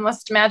one of the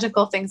most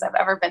magical things I've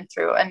ever been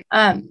through.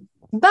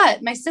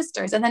 But my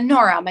sisters, and then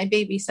Nora, my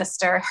baby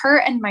sister, her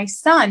and my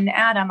son,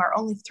 Adam, are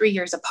only 3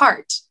 years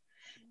apart,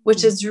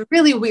 which is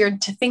really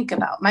weird to think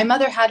about. My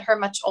mother had her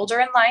much older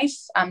in life.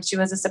 She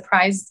was a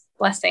surprise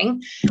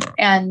blessing.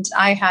 And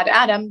I had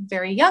Adam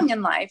very young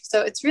in life.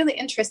 So it's really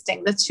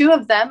interesting. The two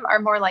of them are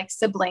more like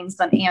siblings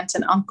than aunt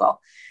and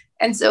uncle.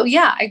 And so,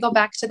 yeah, I go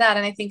back to that.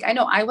 And I think, I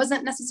know I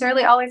wasn't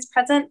necessarily always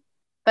present,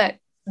 but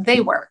they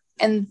were.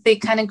 And they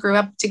kind of grew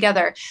up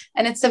together.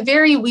 And it's a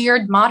very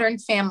weird modern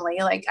family.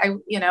 Like I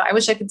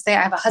wish I could say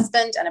I have a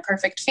husband and a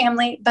perfect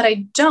family, but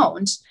I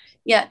don't.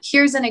 Yet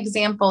here's an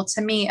example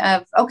to me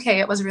of, okay,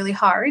 it was really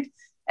hard.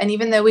 And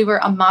even though we were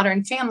a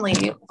modern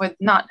family with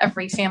not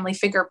every family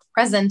figure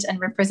present and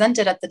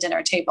represented at the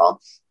dinner table,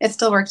 it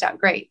still worked out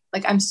great.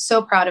 Like, I'm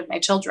so proud of my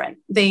children.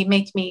 They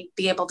make me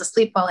be able to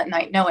sleep well at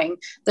night, knowing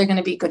they're going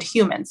to be good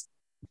humans.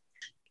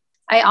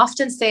 I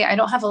often say I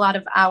don't have a lot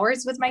of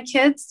hours with my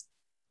kids,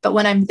 but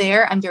when I'm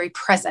there, I'm very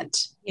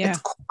present. Yeah. It's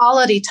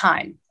quality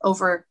time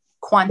over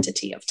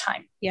quantity of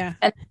time. Yeah.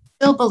 And I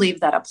still believe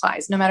that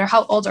applies no matter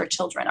how old our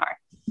children are.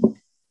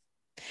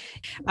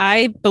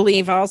 I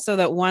believe also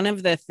that one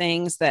of the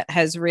things that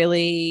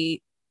COVID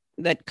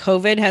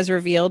has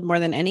revealed more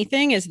than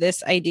anything is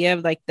this idea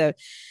of like the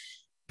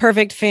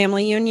perfect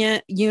family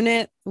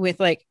unit with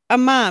like a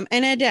mom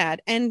and a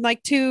dad and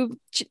like two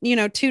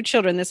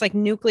children. This like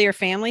nuclear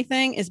family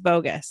thing is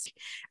bogus.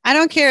 I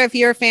don't care if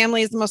your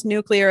family is the most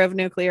nuclear of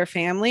nuclear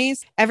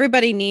families.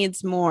 Everybody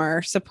needs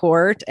more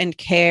support and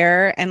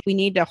care, and we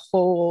need to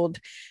hold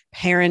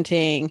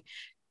parenting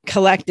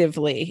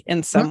collectively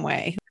in some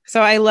way.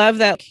 So I love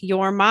that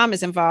your mom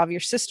is involved, your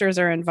sisters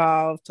are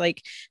involved,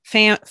 like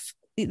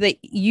that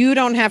you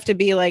don't have to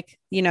be like,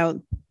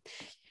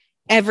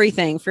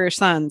 everything for your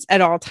sons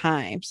at all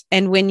times.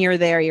 And when you're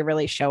there, you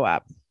really show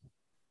up.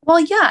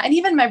 Well, yeah. And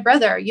even my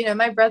brother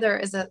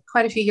is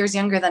quite a few years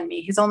younger than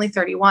me. He's only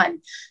 31.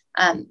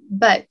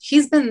 But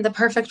he's been the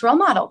perfect role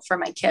model for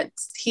my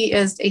kids. He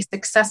is a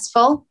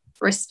successful,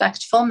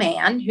 respectful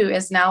man who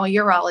is now a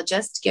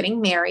urologist getting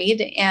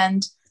married,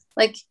 and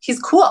like, he's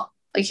cool.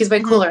 Like, he's way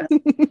cooler.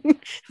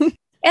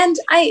 And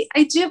I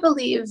do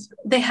believe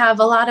they have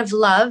a lot of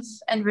love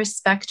and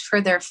respect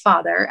for their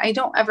father. I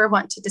don't ever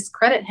want to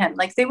discredit him.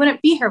 Like, they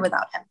wouldn't be here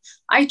without him.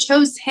 I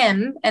chose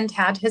him and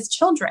had his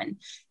children.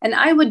 And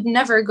I would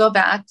never go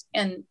back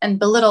and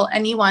belittle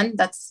anyone.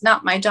 That's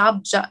not my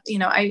job.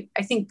 I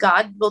think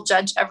God will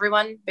judge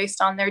everyone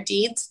based on their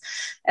deeds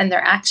and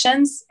their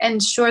actions.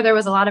 And sure, there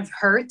was a lot of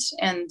hurt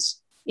and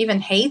even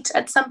hate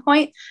at some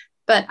point,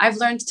 but I've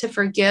learned to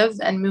forgive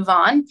and move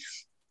on.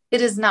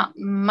 It is not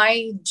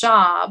my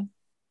job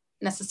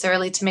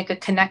necessarily to make a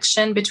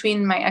connection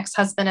between my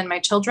ex-husband and my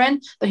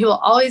children, but he will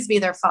always be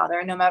their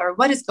father no matter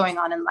what is going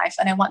on in life.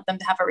 And I want them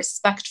to have a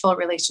respectful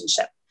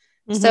relationship.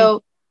 Mm-hmm.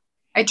 So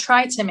I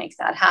try to make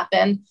that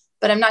happen,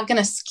 but I'm not going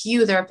to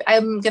skew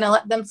I'm going to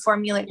let them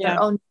formulate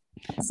their own.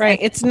 Right.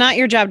 It's not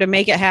your job to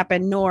make it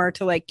happen, nor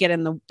to like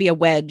be a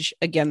wedge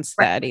against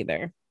that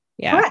either.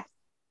 Yeah. Correct.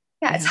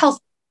 Yeah. It's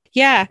healthy.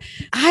 Yeah.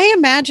 I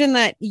imagine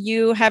that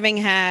you having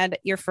had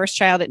your first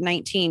child at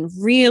 19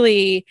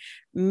 really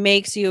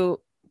makes you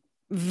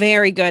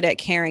very good at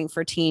caring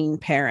for teen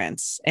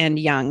parents and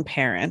young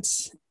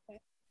parents.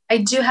 I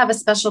do have a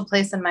special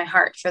place in my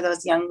heart for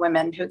those young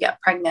women who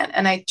get pregnant,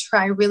 and I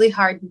try really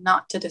hard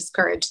not to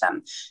discourage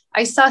them.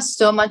 I saw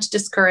so much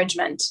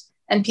discouragement,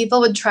 and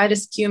people would try to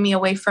skew me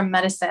away from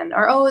medicine,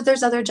 or, oh,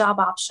 there's other job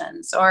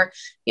options, or,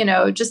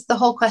 just the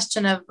whole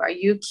question of, are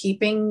you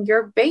keeping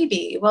your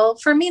baby? Well,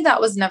 for me, that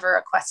was never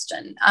a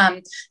question.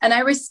 And I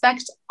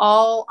respect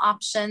all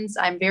options.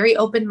 I'm very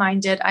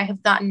open-minded. I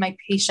have gotten my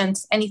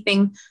patients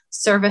anything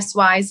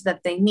service-wise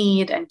that they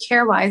need and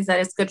care-wise that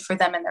is good for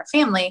them and their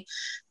family.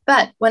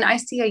 But when I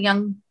see a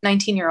young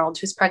 19-year-old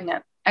who's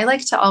pregnant, I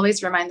like to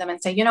always remind them and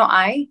say,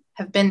 I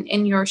have been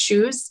in your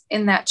shoes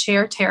in that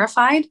chair,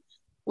 terrified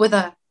with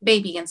a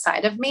baby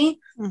inside of me.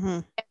 Mm-hmm.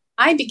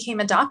 I became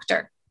a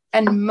doctor,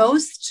 and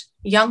most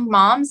young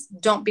moms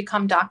don't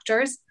become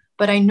doctors,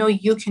 but I know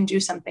you can do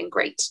something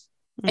great.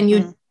 Mm-hmm. And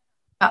you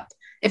up,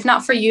 if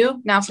not for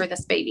you, now for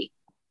this baby.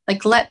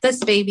 Like, let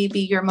this baby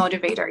be your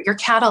motivator, your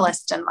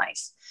catalyst in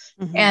life.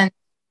 Mm-hmm. And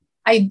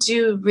I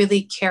do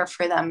really care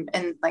for them,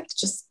 and like,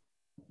 just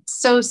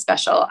so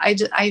special.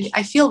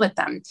 I feel with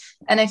them,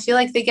 and I feel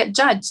like they get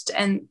judged,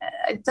 and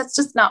that's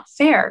just not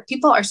fair.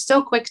 People are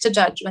so quick to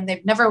judge when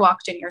they've never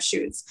walked in your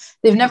shoes.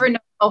 They've never known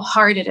how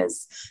hard it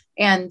is.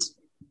 And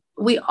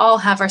we all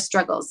have our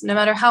struggles, no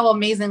matter how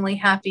amazingly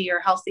happy or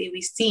healthy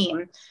we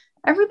seem.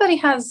 Everybody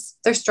has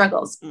their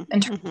struggles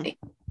internally.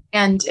 Mm-hmm.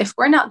 And if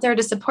we're not there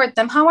to support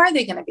them, how are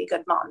they going to be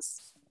good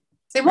moms?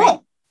 They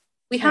won't.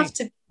 We have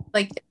to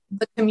like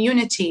the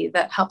community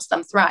that helps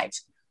them thrive.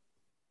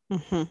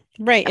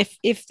 Mm-hmm. Right.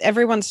 If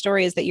everyone's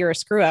story is that you're a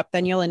screw up,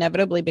 then you'll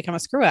inevitably become a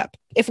screw up.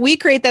 If we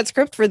create that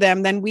script for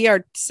them, then we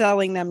are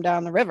selling them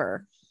down the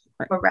river.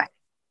 Correct.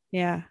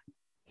 Yeah.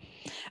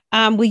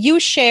 Will you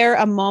share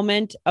a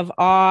moment of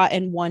awe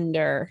and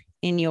wonder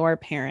in your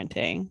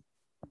parenting?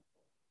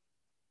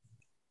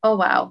 Oh,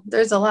 wow.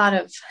 There's a lot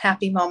of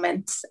happy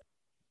moments.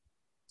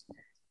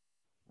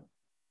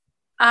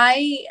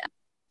 I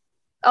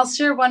I'll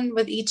share one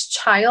with each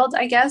child,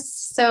 I guess.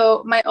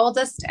 So my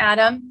oldest,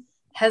 Adam,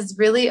 has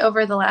really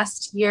over the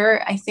last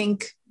year, I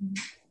think,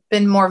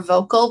 been more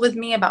vocal with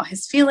me about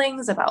his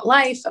feelings, about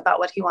life, about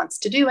what he wants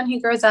to do when he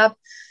grows up.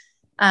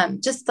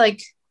 Just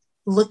like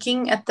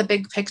looking at the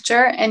big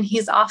picture. And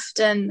he's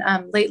often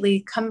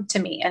lately come to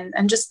me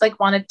and just like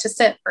wanted to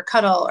sit or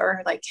cuddle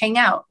or like hang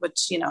out,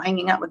 which, you know,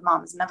 hanging out with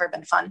mom has never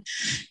been fun.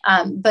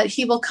 But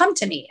he will come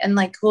to me and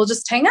like, we'll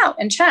just hang out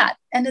and chat.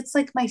 And it's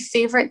like my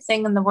favorite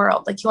thing in the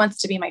world. Like he wants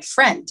to be my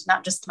friend,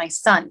 not just my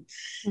son.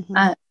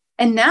 Mm-hmm.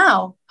 And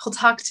now he'll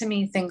talk to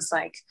me things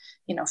like,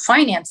 you know,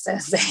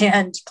 finances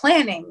and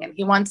planning, and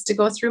he wants to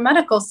go through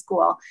medical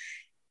school.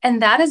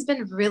 And that has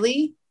been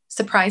really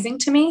surprising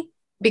to me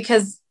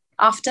because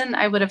often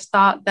I would have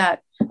thought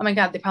that, oh my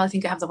God, they probably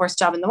think I have the worst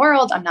job in the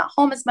world. I'm not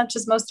home as much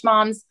as most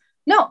moms.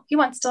 No, he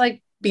wants to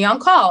like be on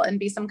call and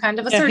be some kind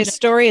of a surgeon. His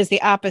story is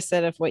the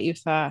opposite of what you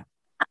thought.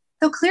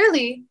 So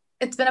clearly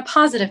it's been a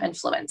positive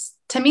influence.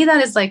 To me,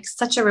 that is like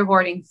such a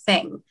rewarding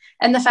thing.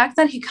 And the fact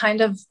that he kind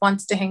of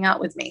wants to hang out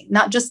with me,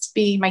 not just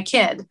be my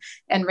kid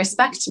and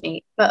respect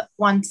me, but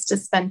wants to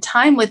spend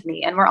time with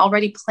me. And we're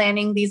already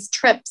planning these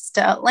trips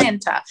to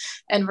Atlanta,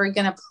 and we're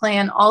going to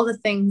plan all the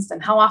things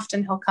and how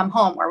often he'll come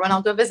home or when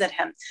I'll go visit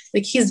him.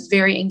 Like he's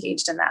very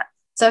engaged in that.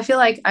 So I feel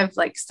like I've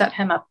like set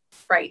him up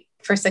right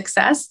for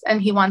success,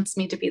 and he wants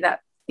me to be that,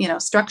 you know,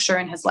 structure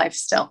in his life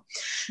still.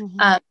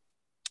 Mm-hmm.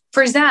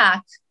 For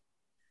Zach,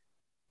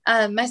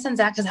 my son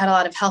Zach has had a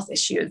lot of health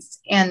issues,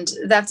 and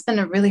that's been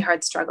a really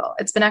hard struggle.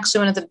 It's been actually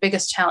one of the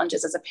biggest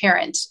challenges as a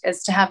parent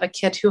is to have a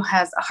kid who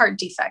has a heart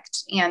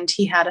defect, and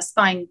he had a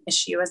spine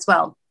issue as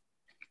well.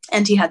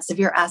 And he had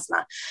severe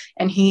asthma,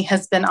 and he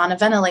has been on a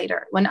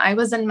ventilator. When I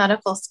was in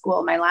medical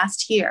school, my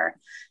last year,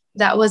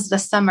 that was the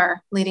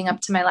summer leading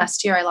up to my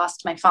last year, I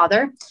lost my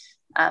father.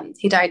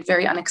 He died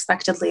very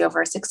unexpectedly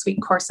over a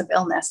 6-week course of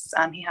illness.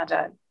 He had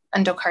an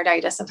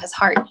endocarditis of his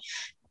heart.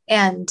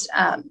 And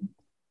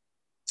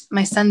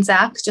my son,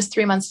 Zach, just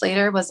 3 months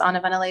later was on a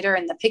ventilator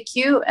in the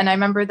PICU. And I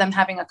remember them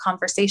having a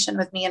conversation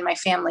with me and my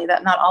family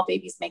that not all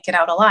babies make it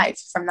out alive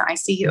from the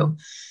ICU.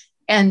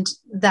 And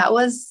that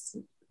was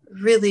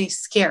really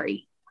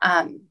scary.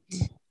 And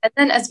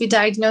then as we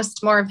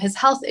diagnosed more of his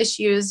health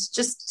issues,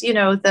 just, you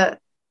know, the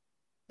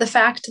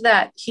fact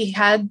that he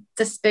had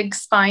this big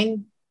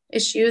spine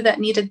issue that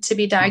needed to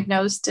be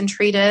diagnosed and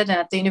treated. And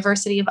at the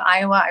University of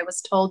Iowa, I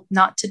was told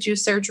not to do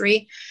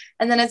surgery.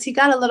 And then as he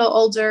got a little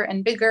older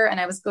and bigger, and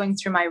I was going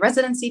through my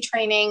residency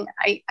training,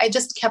 I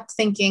just kept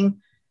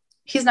thinking,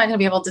 he's not going to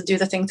be able to do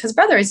the things his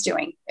brother is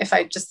doing if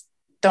I just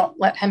don't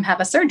let him have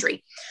a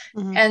surgery.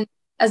 Mm-hmm. And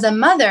as a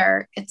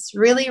mother, it's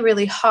really,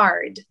 really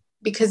hard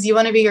because you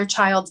want to be your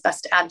child's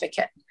best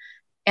advocate.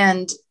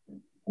 And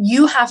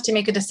you have to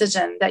make a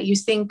decision that you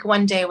think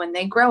one day when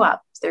they grow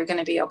up, they're going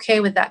to be okay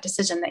with that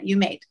decision that you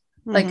made.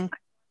 Mm-hmm. Like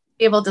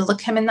be able to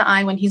look him in the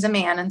eye when he's a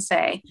man and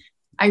say,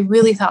 I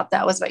really thought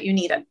that was what you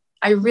needed.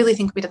 I really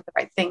think we did the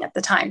right thing at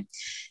the time.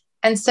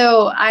 And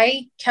so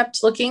I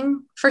kept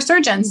looking for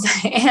surgeons,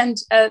 and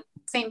at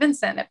St.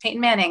 Vincent at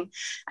Peyton Manning,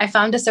 I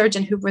found a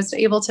surgeon who was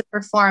able to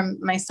perform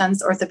my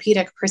son's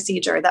orthopedic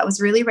procedure. That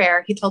was really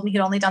rare. He told me he'd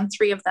only done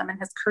 3 of them in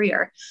his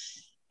career,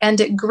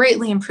 and it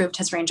greatly improved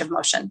his range of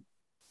motion.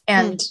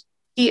 And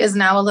he is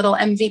now a little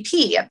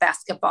MVP at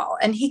basketball,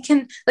 and he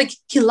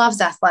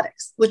loves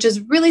athletics, which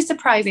is really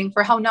surprising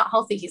for how not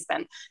healthy he's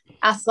been.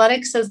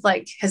 Athletics is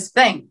like his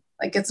thing.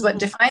 Like it's what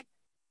defines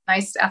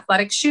nice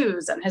athletic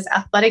shoes and his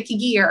athletic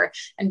gear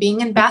and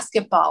being in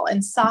basketball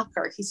and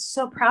soccer. He's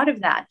so proud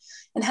of that.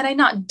 And had I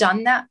not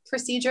done that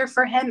procedure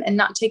for him and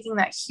not taking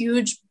that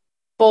huge,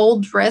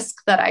 bold risk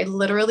that I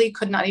literally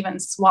could not even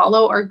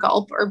swallow or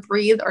gulp or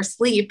breathe or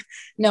sleep,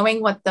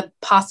 knowing what the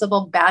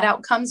possible bad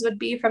outcomes would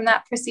be from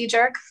that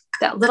procedure,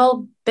 that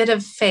little bit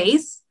of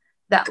faith,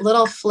 that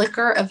little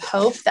flicker of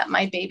hope that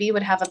my baby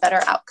would have a better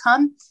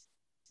outcome,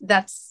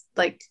 that's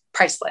like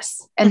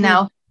priceless. And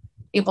now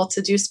able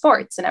to do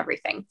sports and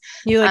everything.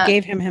 You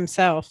gave him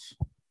himself.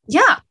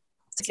 Yeah.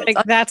 Like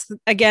that's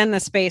again,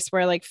 the space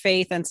where like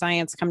faith and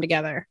science come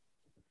together.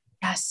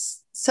 Yes.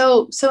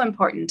 So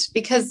important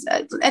because,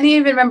 and I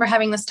even remember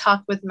having this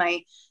talk with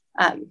my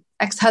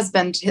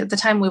ex-husband at the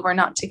time we were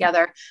not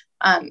together,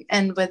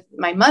 and with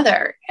my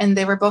mother, and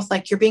they were both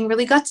like, you're being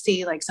really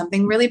gutsy, like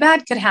something really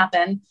bad could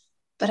happen.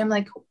 But I'm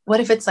like, what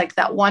if it's like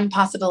that one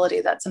possibility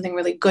that something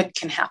really good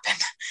can happen?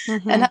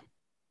 Mm-hmm. And I'm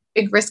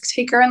a big risk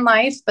taker in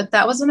life, but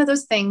that was one of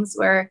those things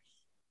where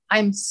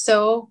I'm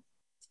so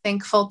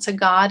thankful to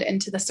God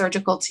and to the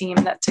surgical team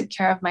that took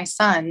care of my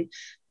son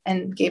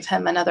and gave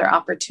him another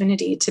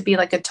opportunity to be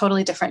like a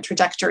totally different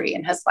trajectory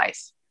in his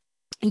life.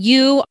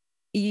 You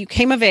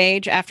came of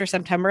age after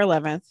September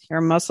 11th. You're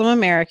a Muslim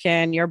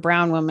American, you're a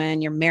brown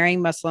woman, you're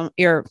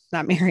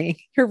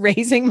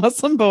raising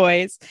Muslim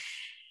boys.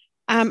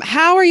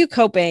 How are you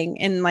coping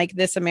in like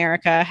this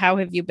America? How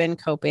have you been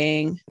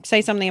coping?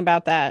 Say something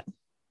about that.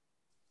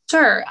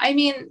 Sure. I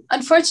mean,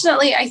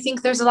 unfortunately, I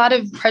think there's a lot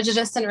of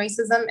prejudice and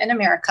racism in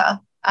America.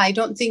 I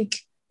don't think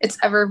it's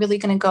ever really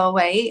going to go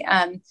away.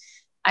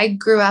 I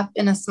grew up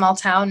in a small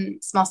town,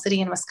 small city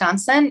in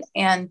Wisconsin,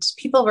 and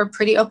people were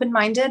pretty open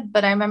minded.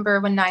 But I remember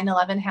when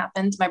 9/11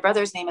 happened, my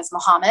brother's name is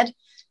Mohammed,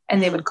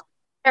 and they would call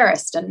him a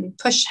terrorist and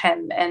push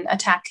him and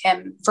attack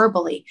him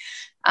verbally.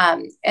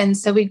 And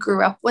so we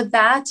grew up with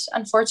that,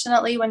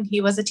 unfortunately, when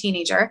he was a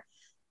teenager.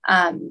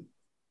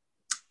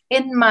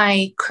 In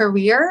my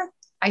career,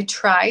 I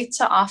try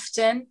to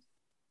often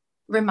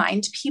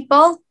remind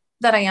people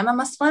that I am a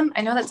Muslim.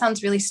 I know that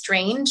sounds really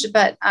strange,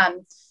 but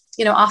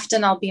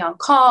often I'll be on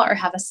call or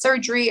have a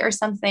surgery or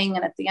something.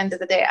 And at the end of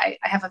the day, I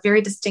have a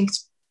very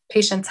distinct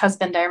patient's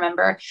husband. I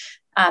remember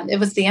it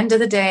was the end of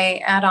the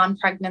day, add-on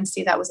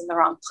pregnancy that was in the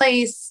wrong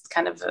place,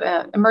 kind of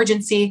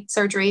emergency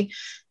surgery.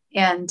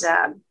 And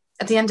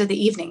at the end of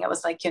the evening, it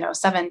was like,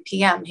 7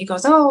 p.m. He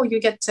goes, "Oh, you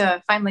get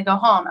to finally go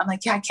home." I'm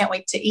like, "Yeah, I can't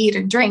wait to eat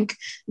and drink."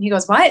 And he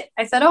goes, "What?"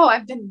 I said, "Oh,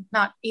 I've been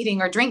not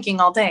eating or drinking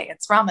all day.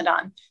 It's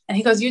Ramadan." And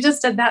he goes, "You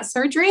just did that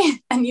surgery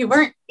and you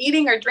weren't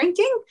eating or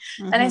drinking?"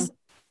 Mm-hmm. And I said,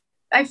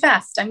 "I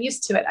fast. I'm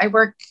used to it. I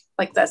work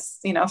like this,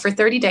 for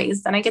 30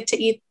 days, and I get to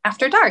eat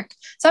after dark.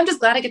 So I'm just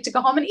glad I get to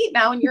go home and eat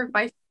now. And your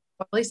wife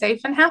is totally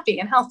safe and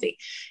happy and healthy."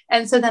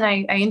 And so then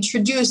I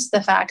introduced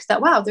the fact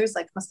that, wow, there's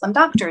like Muslim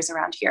doctors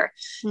around here.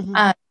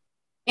 Mm-hmm.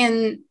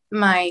 In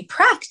my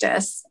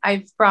practice,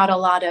 I've brought a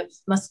lot of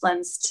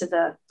Muslims to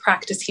the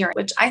practice here,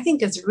 which I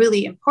think is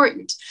really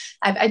important.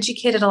 I've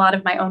educated a lot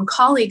of my own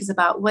colleagues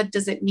about what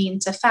does it mean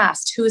to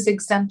fast, who is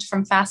exempt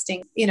from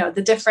fasting,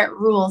 the different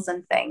rules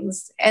and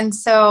things. And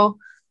so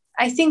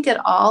I think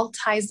it all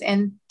ties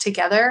in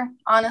together,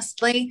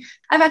 honestly.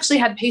 I've actually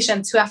had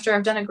patients who, after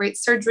I've done a great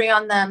surgery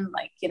on them,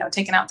 like,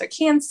 taken out their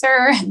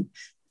cancer and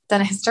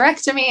done a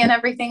hysterectomy and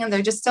everything, and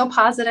they're just so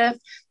positive.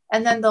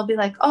 And then they'll be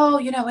like, "Oh,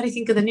 what do you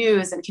think of the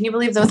news? And can you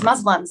believe those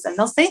Muslims?" And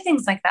they'll say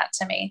things like that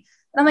to me.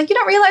 And I'm like, "You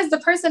don't realize the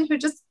person who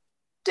just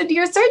did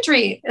your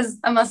surgery is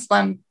a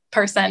Muslim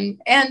person."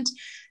 And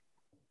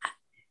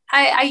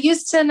I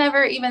used to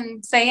never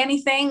even say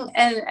anything.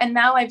 And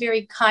now I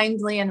very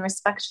kindly and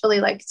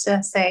respectfully like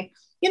to say,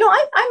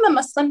 I'm a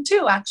Muslim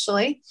too,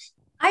 actually.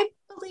 I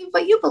believe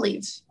what you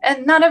believe.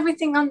 And not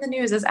everything on the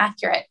news is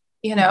accurate.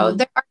 Mm-hmm.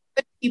 There are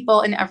good people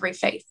in every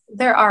faith.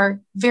 There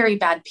are very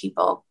bad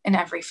people in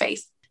every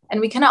faith. And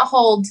we cannot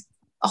hold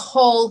a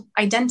whole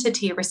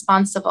identity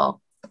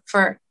responsible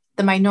for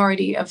the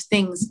minority of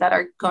things that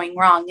are going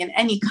wrong in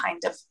any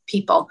kind of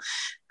people.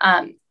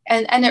 And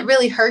it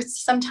really hurts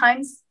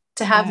sometimes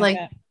to have like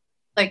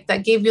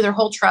that gave you their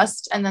whole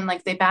trust and then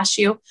like they bash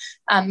you.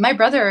 My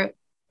brother,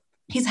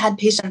 he's had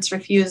patients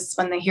refuse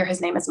when they hear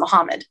his name is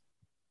Muhammad.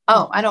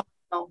 "Oh, I don't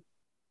know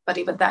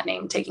anybody with that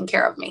name taking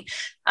care of me."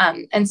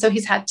 And so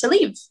he's had to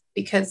leave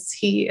because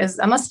he is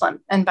a Muslim,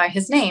 and by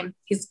his name,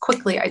 he's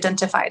quickly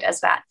identified as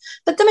that.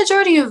 But the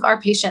majority of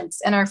our patients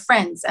and our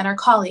friends and our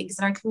colleagues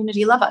and our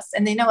community love us,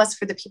 and they know us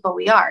for the people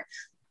we are.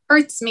 What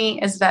hurts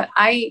me is that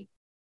I,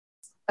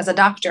 as a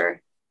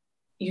doctor,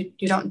 you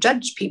don't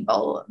judge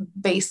people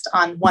based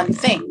on one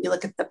thing. You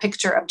look at the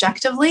picture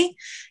objectively,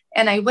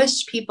 and I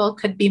wish people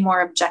could be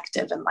more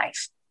objective in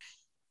life.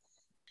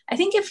 I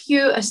think if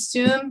you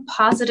assume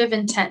positive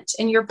intent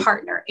in your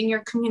partner, in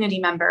your community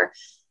member,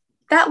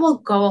 that will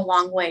go a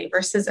long way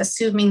versus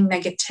assuming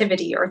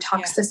negativity or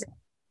toxicity.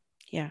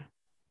 Yeah.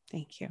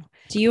 Thank you.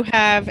 Do you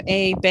have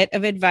a bit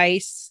of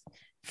advice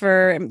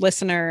for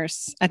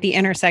listeners at the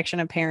intersection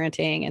of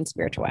parenting and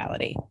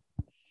spirituality?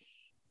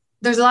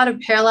 There's a lot of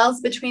parallels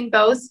between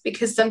both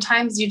because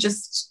sometimes you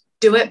just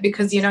do it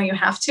because you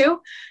have to.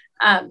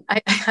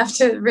 I have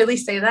to really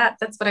say that.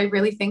 That's what I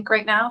really think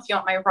right now. If you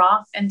want my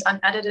raw and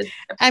unedited.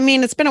 I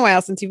mean, it's been a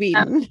while since you've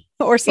eaten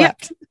or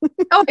slept.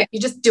 Yeah. Okay. You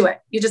just do it.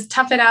 You just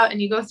tough it out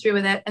and you go through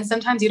with it. And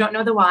sometimes you don't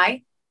know the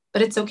why,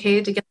 but it's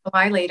okay to get the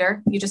why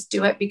later. You just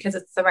do it because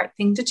it's the right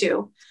thing to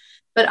do.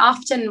 But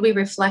often we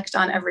reflect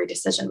on every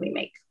decision we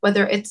make,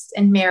 whether it's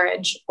in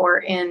marriage or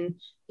in,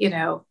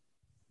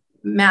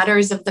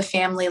 matters of the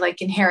family,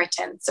 like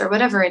inheritance or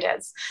whatever it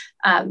is,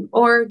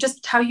 or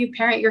just how you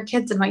parent your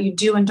kids and what you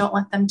do and don't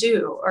let them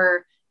do,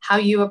 or how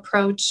you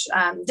approach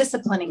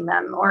disciplining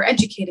them or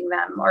educating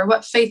them, or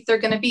what faith they're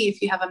going to be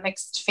if you have a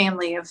mixed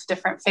family of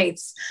different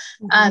faiths.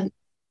 Mm-hmm.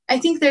 I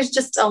think there's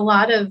just a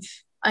lot of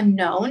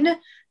unknown,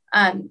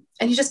 and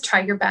you just try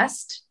your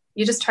best.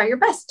 You just try your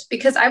best,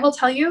 because I will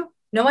tell you,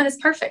 no one is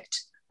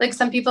perfect. Like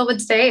some people would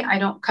say, "I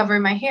don't cover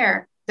my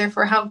hair,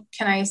 therefore how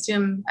can I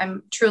assume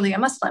I'm truly a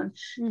Muslim?"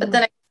 Mm-hmm. But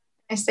then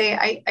I say,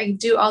 I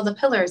do all the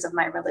pillars of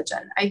my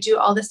religion. I do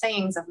all the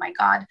sayings of my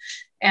God.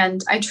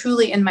 And I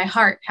truly in my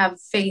heart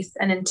have faith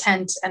and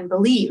intent and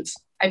believe.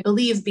 I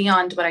believe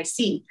beyond what I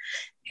see.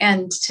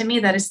 And to me,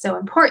 that is so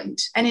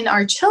important. And in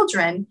our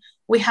children,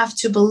 we have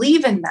to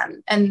believe in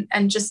them and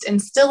just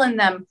instill in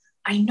them,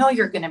 I know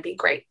you're going to be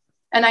great.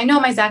 And I know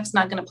my Zach's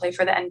not going to play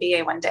for the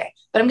NBA one day,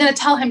 but I'm going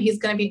to tell him he's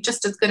going to be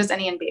just as good as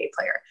any NBA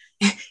player,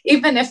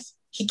 even if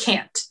he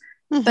can't.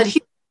 Mm-hmm. But he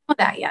doesn't know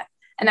that yet.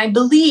 And I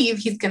believe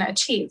he's going to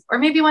achieve. Or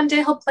maybe one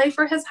day he'll play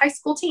for his high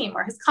school team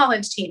or his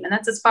college team. And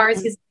that's as far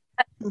as he's.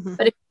 Mm-hmm.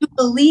 But if you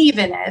believe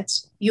in it,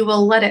 you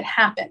will let it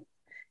happen.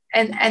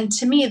 And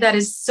to me, that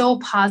is so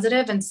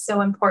positive and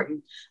so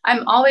important.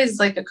 I'm always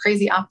like a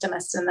crazy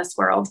optimist in this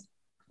world.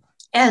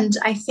 And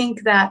I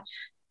think that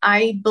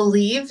I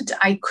believed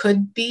I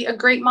could be a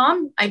great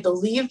mom. I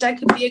believed I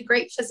could be a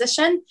great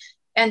physician.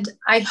 And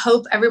I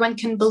hope everyone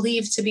can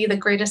believe to be the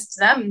greatest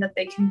them that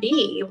they can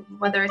be,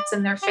 whether it's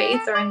in their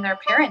faith or in their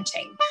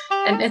parenting.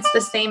 And it's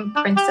the same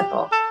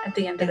principle at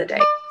the end of the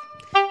day.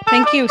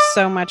 Thank you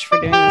so much for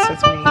doing this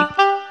with me.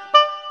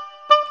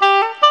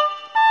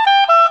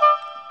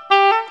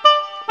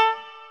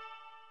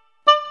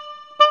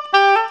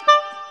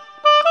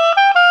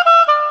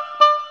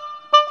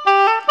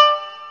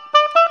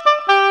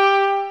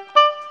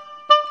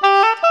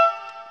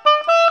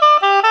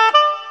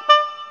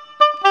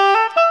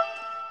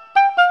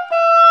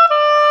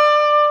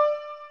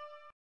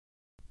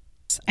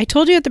 I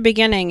told you at the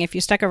beginning, if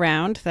you stuck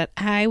around, that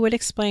I would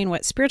explain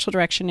what spiritual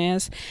direction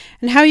is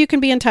and how you can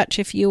be in touch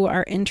if you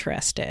are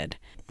interested.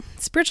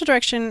 Spiritual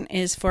direction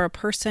is for a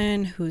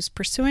person who's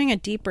pursuing a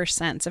deeper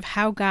sense of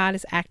how God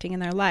is acting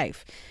in their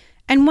life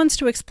and wants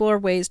to explore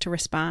ways to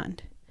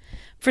respond.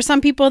 For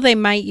some people, they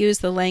might use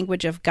the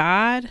language of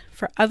God.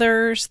 For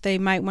others, they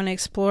might want to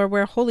explore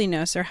where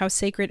holiness or how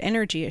sacred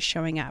energy is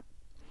showing up.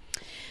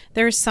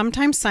 There is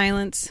sometimes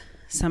silence,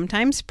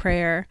 sometimes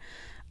prayer,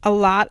 a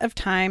lot of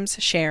times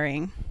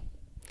sharing.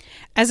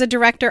 As a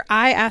director,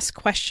 I ask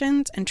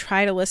questions and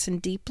try to listen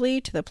deeply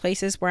to the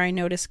places where I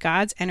notice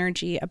God's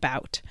energy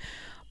about,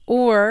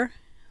 or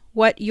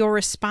what your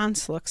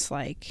response looks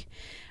like.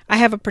 I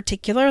have a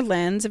particular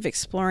lens of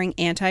exploring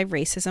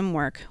anti-racism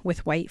work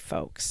with white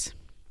folks.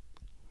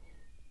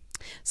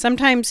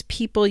 Sometimes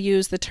people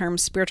use the term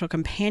spiritual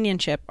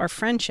companionship or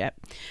friendship.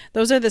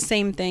 Those are the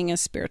same thing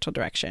as spiritual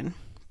direction.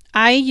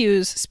 I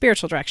use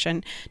spiritual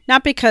direction,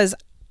 not because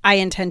I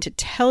intend to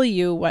tell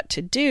you what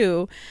to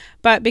do,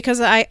 but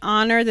because I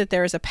honor that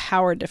there is a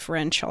power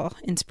differential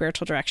in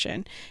spiritual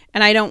direction,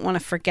 and I don't want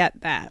to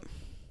forget that.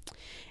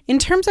 In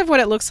terms of what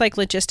it looks like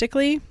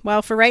logistically,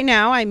 well, for right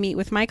now, I meet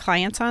with my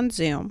clients on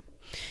Zoom.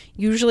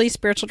 Usually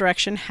spiritual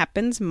direction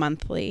happens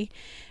monthly,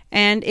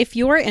 and if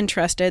you're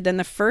interested, then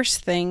the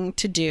first thing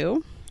to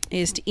do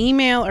is to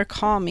email or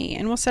call me,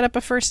 and we'll set up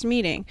a first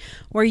meeting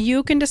where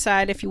you can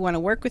decide if you want to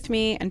work with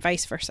me and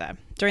vice versa.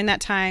 During that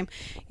time,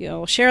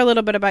 you'll share a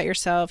little bit about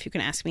yourself. You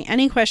can ask me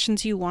any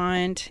questions you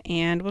want,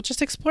 and we'll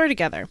just explore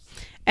together.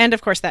 And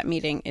of course, that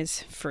meeting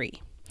is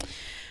free.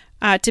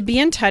 To be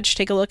in touch,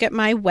 take a look at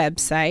my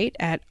website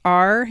at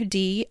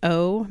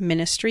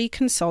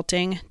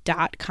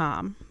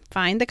rdoministryconsulting.com.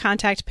 Find the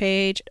contact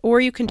page, or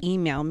you can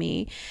email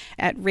me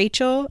at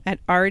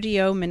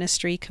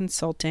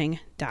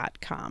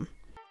rachel@rdoministryconsulting.com.